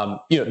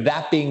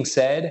 That being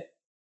said,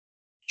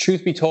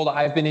 truth be told,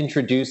 I've been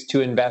introduced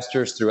to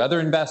investors, through other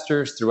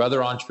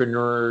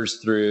entrepreneurs,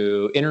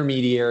 through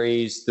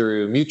intermediaries,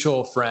 through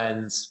mutual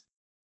friends.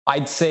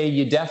 I'd say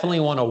you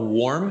definitely want a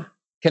warm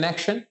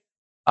connection,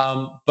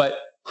 but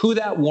who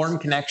that warm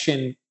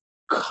connection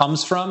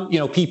comes from,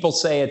 people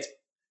say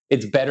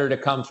it's better to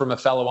come from a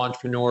fellow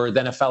entrepreneur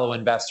than a fellow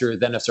investor,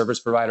 than a service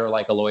provider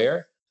like a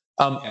lawyer.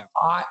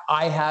 I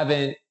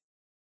haven't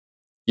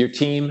your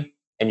team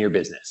and your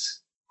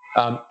business.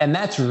 And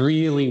that's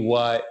really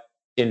what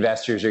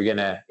investors are going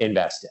to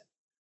invest in.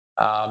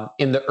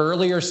 In the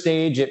earlier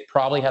stage, it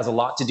probably has a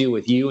lot to do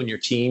with you and your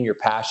team, your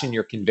passion,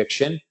 your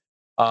conviction,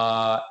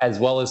 as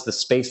well as the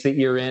space that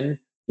you're in,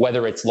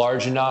 whether it's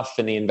large enough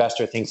and the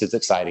investor thinks it's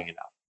exciting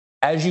enough.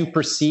 As you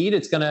proceed,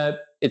 it's gonna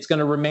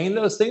remain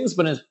those things,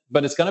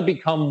 but it's gonna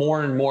become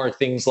more and more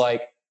things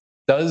like,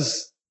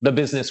 does the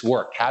business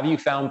work? Have you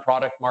found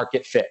product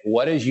market fit?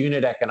 What does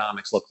unit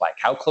economics look like?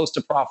 How close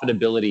to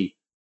profitability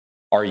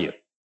are you?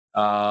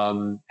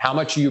 How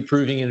much are you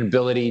proving an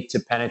ability to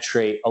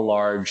penetrate a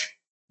large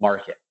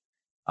market?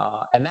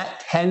 And that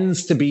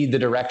tends to be the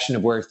direction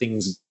of where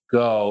things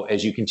go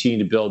as you continue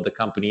to build the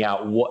company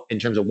out, in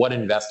terms of what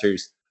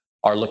investors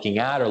are looking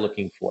at or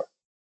looking for.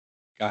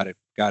 Got it.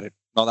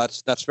 No,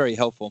 that's very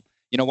helpful.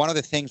 One of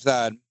the things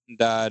that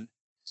I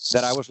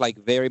was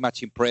like very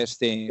much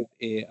impressed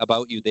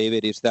about you,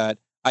 David, is that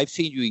I've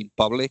seen you in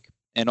public,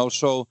 and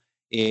also,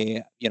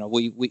 we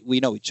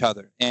know each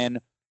other, and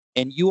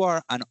you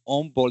are an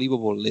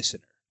unbelievable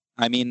listener.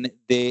 I mean,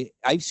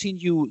 I've seen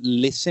you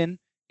listen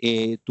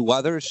to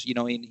others,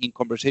 in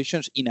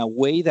conversations in a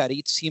way that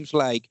it seems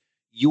like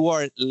you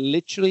are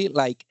literally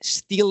like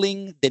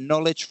stealing the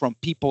knowledge from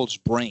people's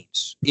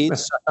brains.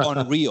 It's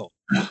unreal.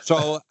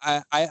 So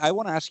I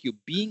want to ask you,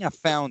 being a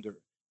founder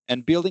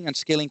and building and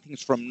scaling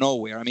things from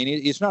nowhere, I mean,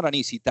 it's not an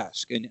easy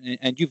task,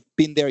 and you've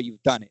been there,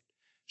 you've done it.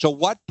 So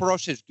what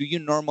process do you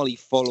normally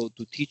follow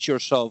to teach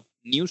yourself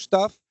new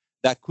stuff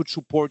that could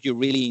support you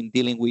really in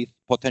dealing with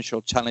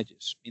potential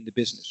challenges in the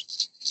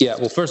business? Yeah,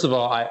 well, first of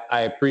all,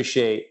 I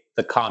appreciate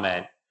the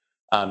comment.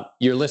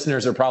 Your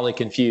listeners are probably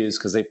confused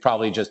because they've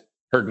probably just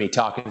heard me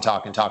talk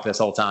this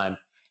whole time,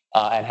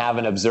 and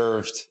haven't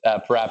observed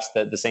perhaps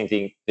the same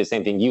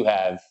thing you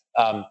have.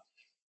 And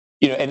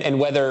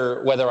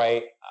whether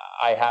I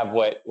have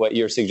what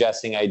you're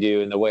suggesting I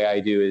do and the way I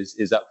do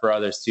is up for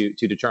others to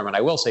determine.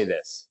 I will say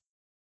this: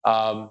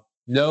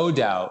 no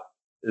doubt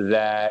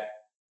that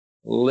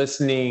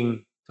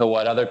listening to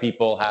what other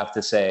people have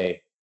to say,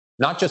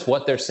 not just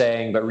what they're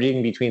saying, but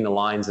reading between the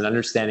lines and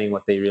understanding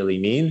what they really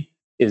mean,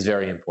 is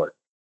very important.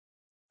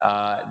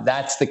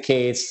 That's the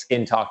case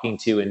in talking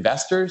to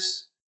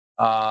investors,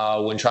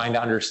 when trying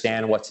to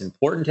understand what's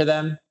important to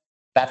them.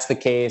 That's the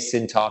case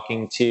in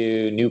talking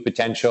to new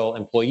potential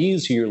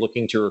employees who you're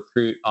looking to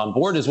recruit on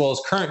board, as well as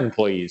current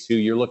employees who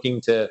you're looking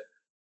to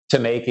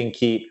make and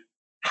keep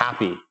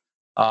happy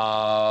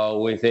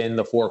within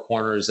the four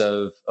corners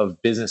of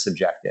business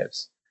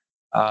objectives.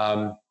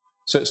 So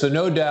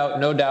no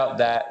doubt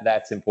that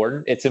that's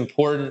important. It's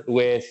important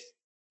with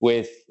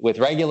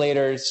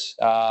regulators,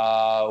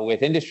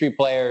 with industry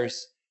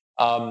players,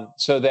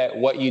 so that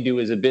what you do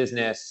as a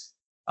business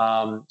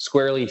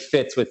squarely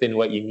fits within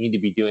what you need to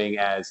be doing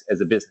as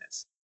a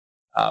business.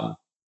 I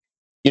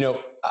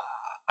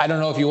don't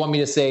know if you want me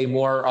to say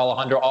more,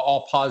 Alejandro.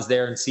 I'll pause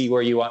there and see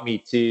where you want me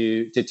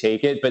to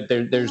take it. But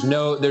there's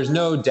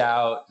no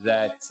doubt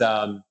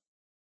that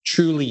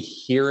truly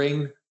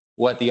hearing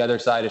what the other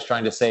side is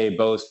trying to say,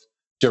 both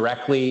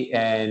directly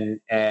and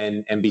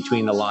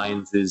between the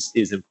lines,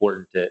 is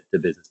important to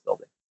business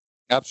building.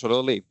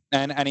 Absolutely.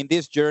 And in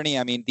this journey,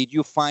 I mean, did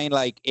you find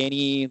like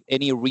any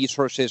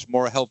resources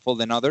more helpful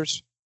than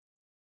others?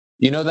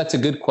 That's a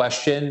good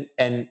question,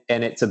 and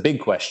it's a big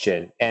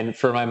question. And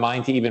for my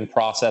mind to even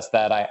process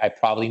that, I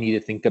probably need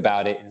to think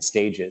about it in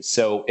stages.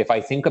 So if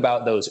I think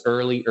about those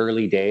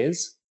early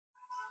days,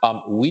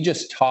 we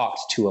just talked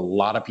to a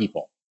lot of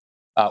people.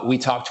 We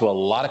talked to a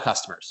lot of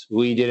customers.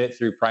 We did it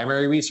through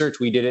primary research.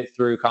 We did it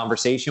through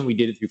conversation. We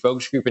did it through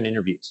focus group and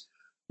interviews.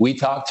 We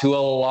talked to a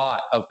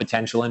lot of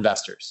potential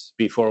investors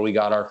before we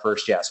got our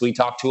first yes. We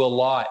talked to a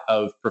lot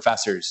of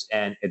professors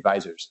and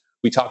advisors.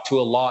 We talked to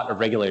a lot of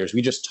regulators.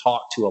 We just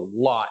talked to a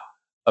lot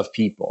of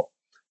people.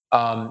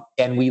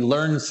 And we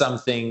learned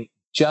something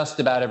just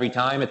about every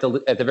time. At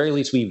the very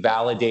least, we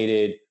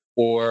validated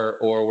or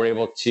were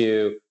able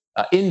to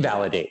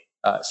invalidate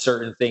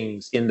certain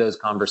things in those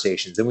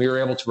conversations. And we were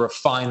able to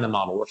refine the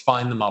model.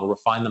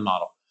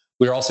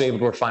 We were also able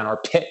to refine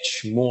our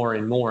pitch more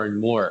and more and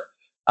more.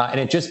 And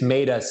it just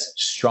made us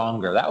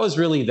stronger. That was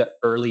really the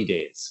early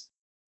days.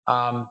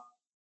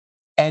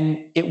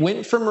 And it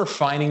went from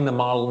refining the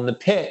model and the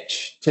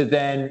pitch to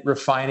then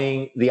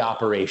refining the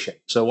operation.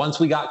 So once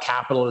we got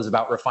capital, it was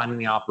about refining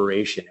the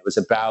operation. It was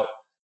about,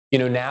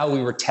 now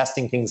we were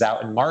testing things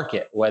out in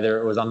market, whether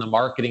it was on the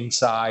marketing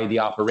side, the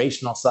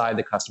operational side,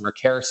 the customer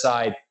care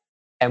side.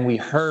 And we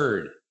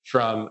heard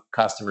from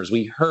customers.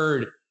 We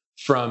heard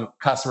from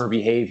customer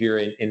behavior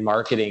in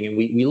marketing. And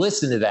we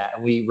listened to that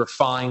and we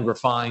refined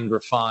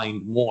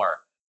more.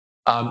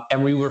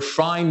 And we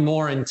refined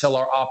more until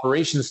our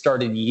operations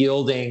started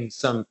yielding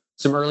some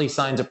early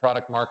signs of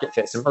product market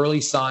fit, some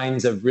early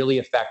signs of really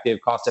effective,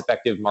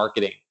 cost-effective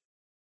marketing,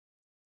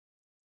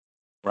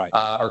 right?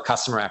 Or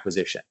customer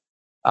acquisition.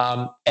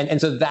 And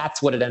so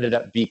that's what it ended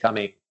up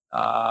becoming,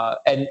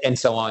 and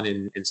so on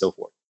and so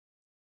forth.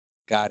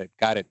 Got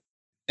it.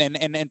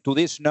 And to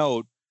this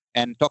note,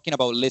 and talking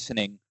about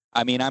listening,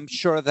 I mean, I'm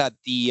sure that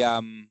the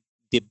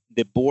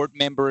board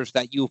members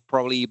that you've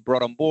probably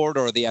brought on board,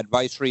 or the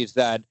advisories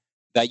that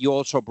you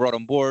also brought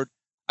on board,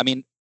 I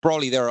mean,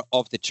 probably they're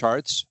off the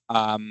charts.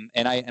 And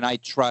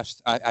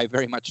I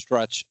very much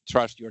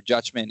trust your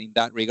judgment in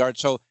that regard.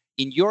 So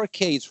in your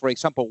case, for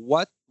example,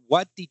 what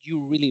did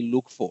you really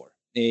look for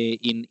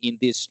in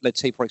this, let's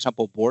say, for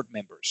example, board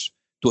members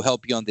to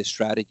help you on this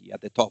strategy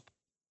at the top?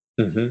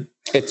 Mm-hmm.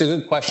 It's a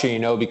good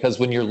question, because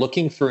when you're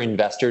looking for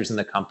investors in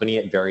the company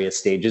at various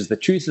stages, the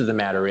truth of the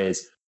matter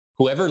is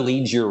whoever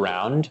leads you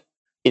around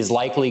is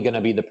likely going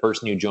to be the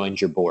person who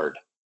joins your board.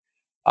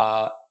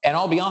 And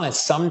I'll be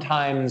honest,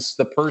 sometimes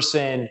the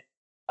person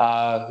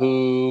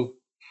who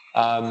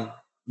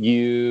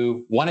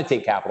you want to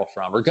take capital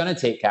from or going to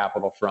take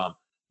capital from,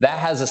 that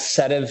has a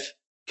set of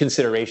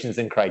considerations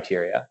and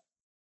criteria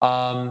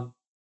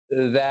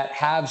that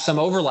have some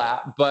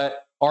overlap,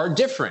 but are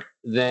different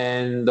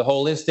than the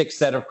holistic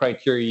set of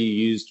criteria you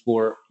used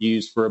for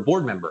a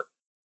board member.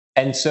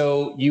 And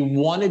so you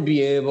want to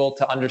be able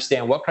to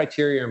understand what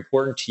criteria are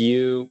important to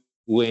you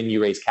when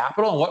you raise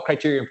capital and what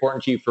criteria are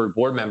important to you for a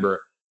board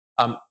member.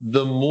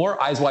 The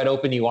more eyes wide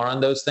open you are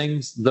on those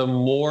things, the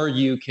more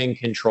you can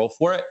control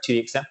for it to the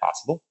extent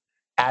possible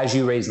as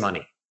you raise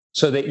money,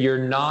 so that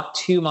you're not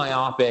too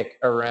myopic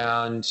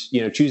around,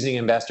 choosing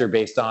an investor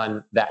based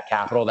on that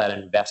capital, that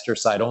investor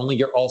side only.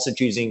 You're also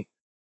choosing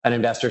an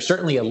investor,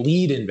 certainly a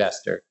lead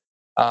investor,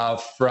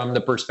 from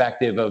the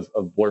perspective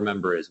of board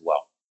member as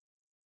well.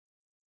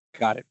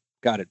 Got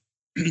it.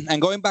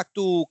 And going back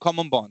to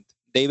CommonBond,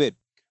 David,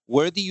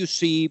 where do you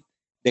see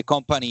the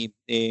company?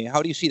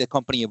 How do you see the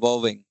company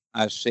evolving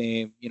as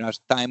as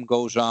time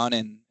goes on,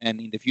 and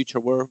in the future?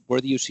 Where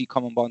do you see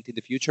CommonBond in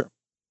the future?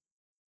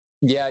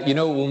 Yeah,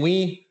 when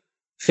we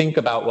think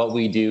about what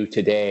we do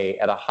today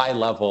at a high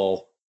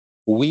level,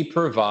 we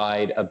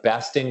provide a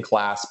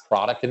best-in-class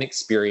product and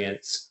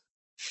experience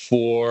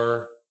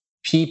for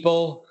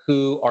people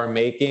who are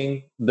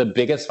making the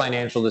biggest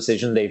financial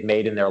decision they've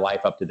made in their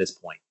life up to this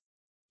point.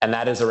 And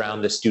that is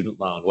around the student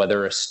loan,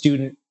 whether a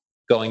student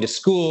going to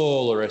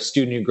school or a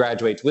student who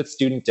graduates with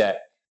student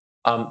debt.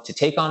 To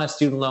take on a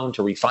student loan,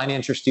 to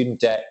refinance your student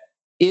debt,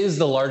 is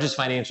the largest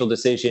financial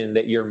decision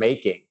that you're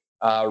making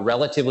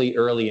relatively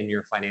early in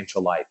your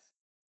financial life.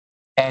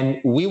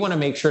 And we want to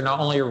make sure not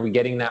only are we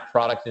getting that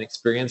product and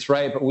experience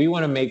right, but we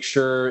want to make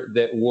sure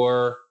that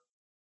we're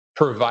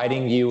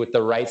providing you with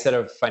the right set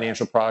of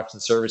financial products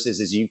and services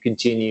as you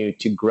continue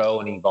to grow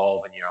and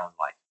evolve in your own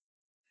life.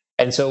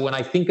 And so when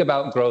I think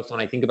about growth, when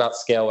I think about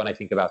scale, when I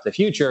think about the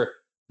future,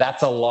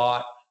 that's a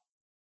lot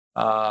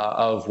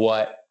of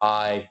what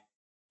I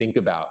think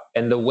about.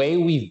 And the way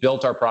we've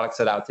built our product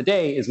set out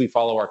today is we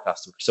follow our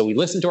customer. So we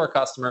listen to our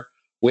customer,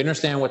 we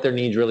understand what their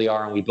needs really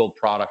are, and we build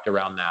product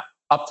around that.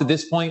 Up to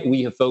this point,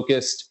 we have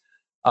focused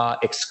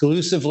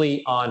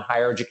exclusively on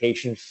higher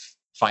education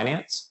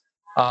finance.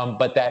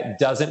 But that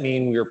doesn't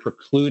mean we are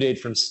precluded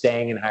from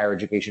staying in higher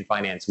education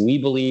finance. We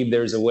believe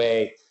there's a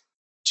way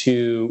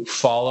to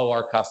follow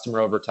our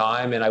customer over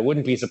time. And I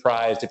wouldn't be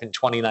surprised if in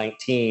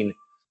 2019,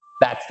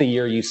 that's the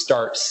year you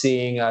start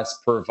seeing us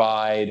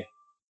provide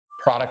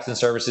products and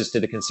services to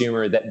the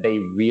consumer that they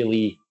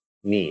really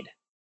need.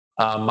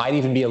 Might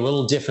even be a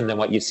little different than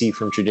what you see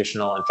from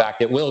traditional. In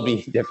fact, it will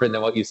be different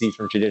than what you see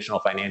from traditional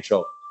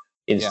financial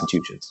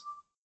institutions.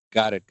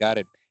 Got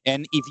it.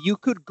 And if you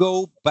could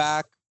go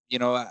back,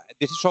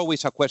 this is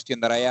always a question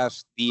that I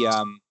ask the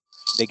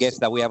guests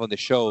that we have on the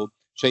show.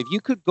 So if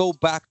you could go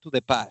back to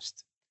the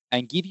past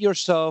and give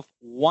yourself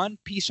one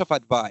piece of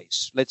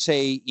advice, let's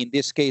say in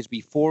this case,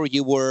 before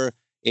you were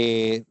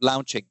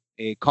launching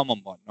a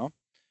CommonBond, no?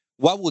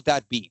 What would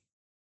that be?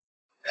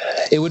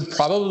 It would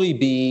probably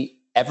be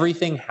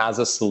everything has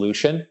a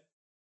solution.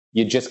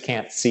 You just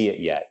can't see it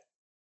yet.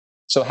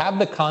 So have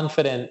the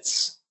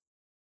confidence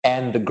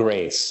and the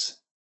grace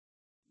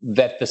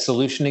that the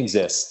solution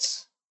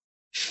exists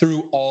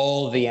through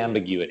all the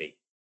ambiguity.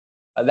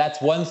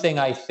 That's one thing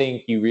I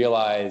think you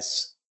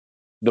realize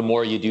the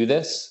more you do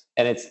this.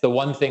 And it's the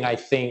one thing I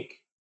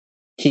think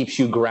keeps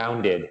you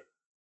grounded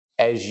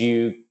as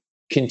you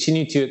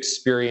continue to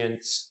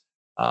experience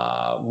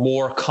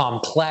more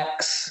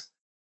complex,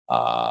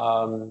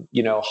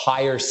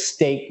 higher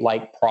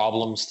stake-like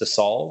problems to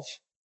solve.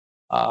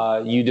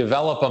 You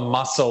develop a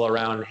muscle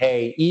around,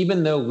 hey,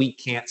 even though we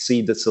can't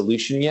see the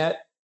solution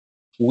yet,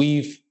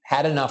 we've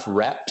had enough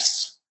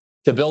reps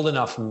to build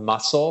enough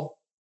muscle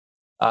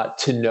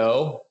to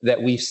know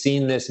that we've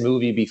seen this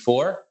movie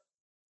before.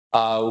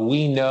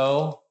 We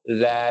know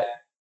that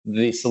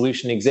the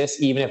solution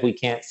exists, even if we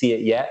can't see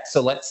it yet.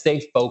 So let's stay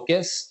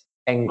focused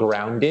and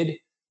grounded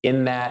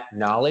in that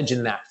knowledge,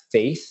 in that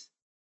faith.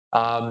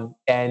 And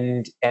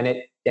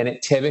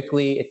it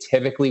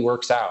typically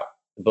works out,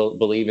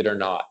 believe it or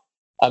not.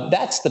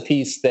 That's the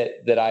piece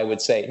that I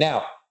would say.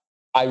 Now,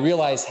 I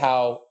realize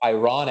how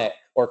ironic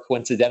or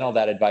coincidental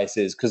that advice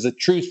is, because the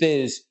truth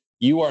is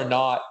you are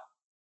not,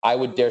 I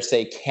would dare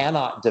say,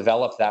 cannot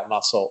develop that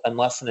muscle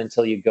unless and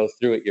until you go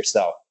through it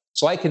yourself.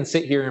 So I can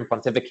sit here and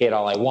pontificate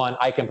all I want.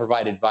 I can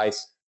provide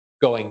advice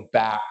going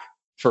back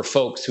for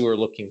folks who are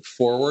looking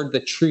forward. The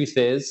truth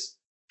is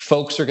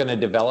folks are going to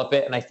develop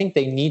it. And I think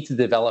they need to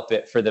develop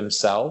it for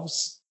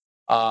themselves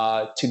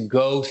to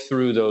go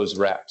through those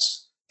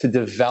reps, to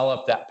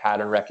develop that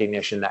pattern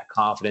recognition, that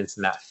confidence,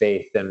 and that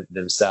faith in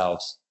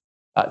themselves,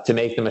 to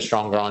make them a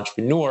stronger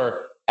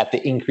entrepreneur at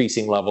the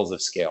increasing levels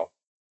of scale.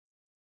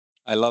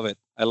 I love it.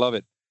 I love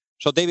it.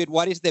 So, David,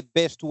 what is the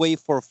best way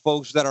for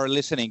folks that are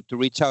listening to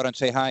reach out and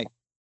say hi?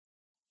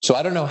 So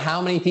I don't know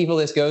how many people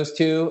this goes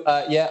to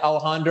yet,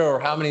 Alejandro, or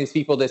how many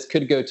people this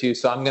could go to.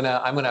 So I'm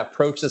gonna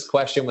approach this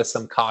question with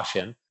some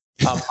caution.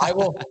 I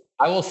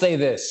will say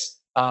this: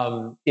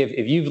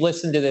 if you've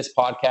listened to this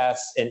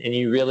podcast and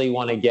you really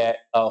want to get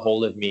a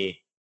hold of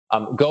me,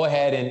 go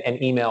ahead and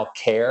email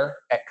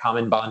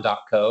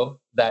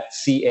care@commonbond.co.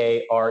 That's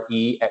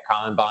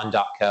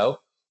CARE@commonbond.co.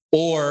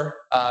 Or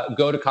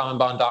go to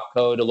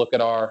commonbond.co to look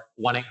at our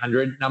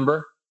 1-800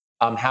 number.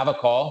 Have a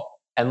call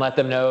and let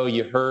them know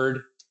you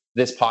heard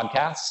this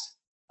podcast.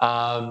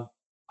 I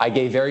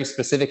gave very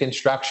specific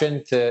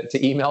instruction to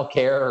email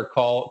care or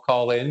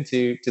call in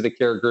to the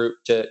care group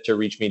to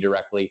reach me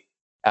directly,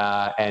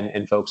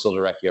 and folks will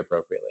direct you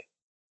appropriately.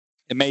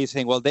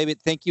 Amazing. Well,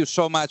 David, thank you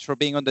so much for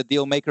being on the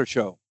Deal Maker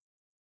Show.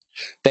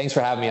 Thanks for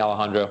having me,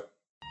 Alejandro.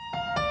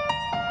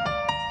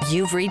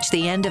 You've reached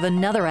the end of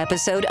another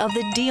episode of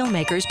the Deal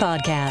Makers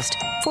Podcast.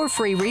 For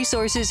free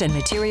resources and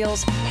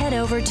materials, head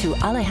over to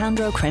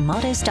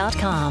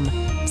alejandrocremades.com.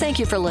 Thank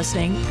you for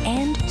listening,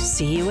 and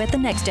see you at the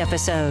next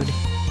episode.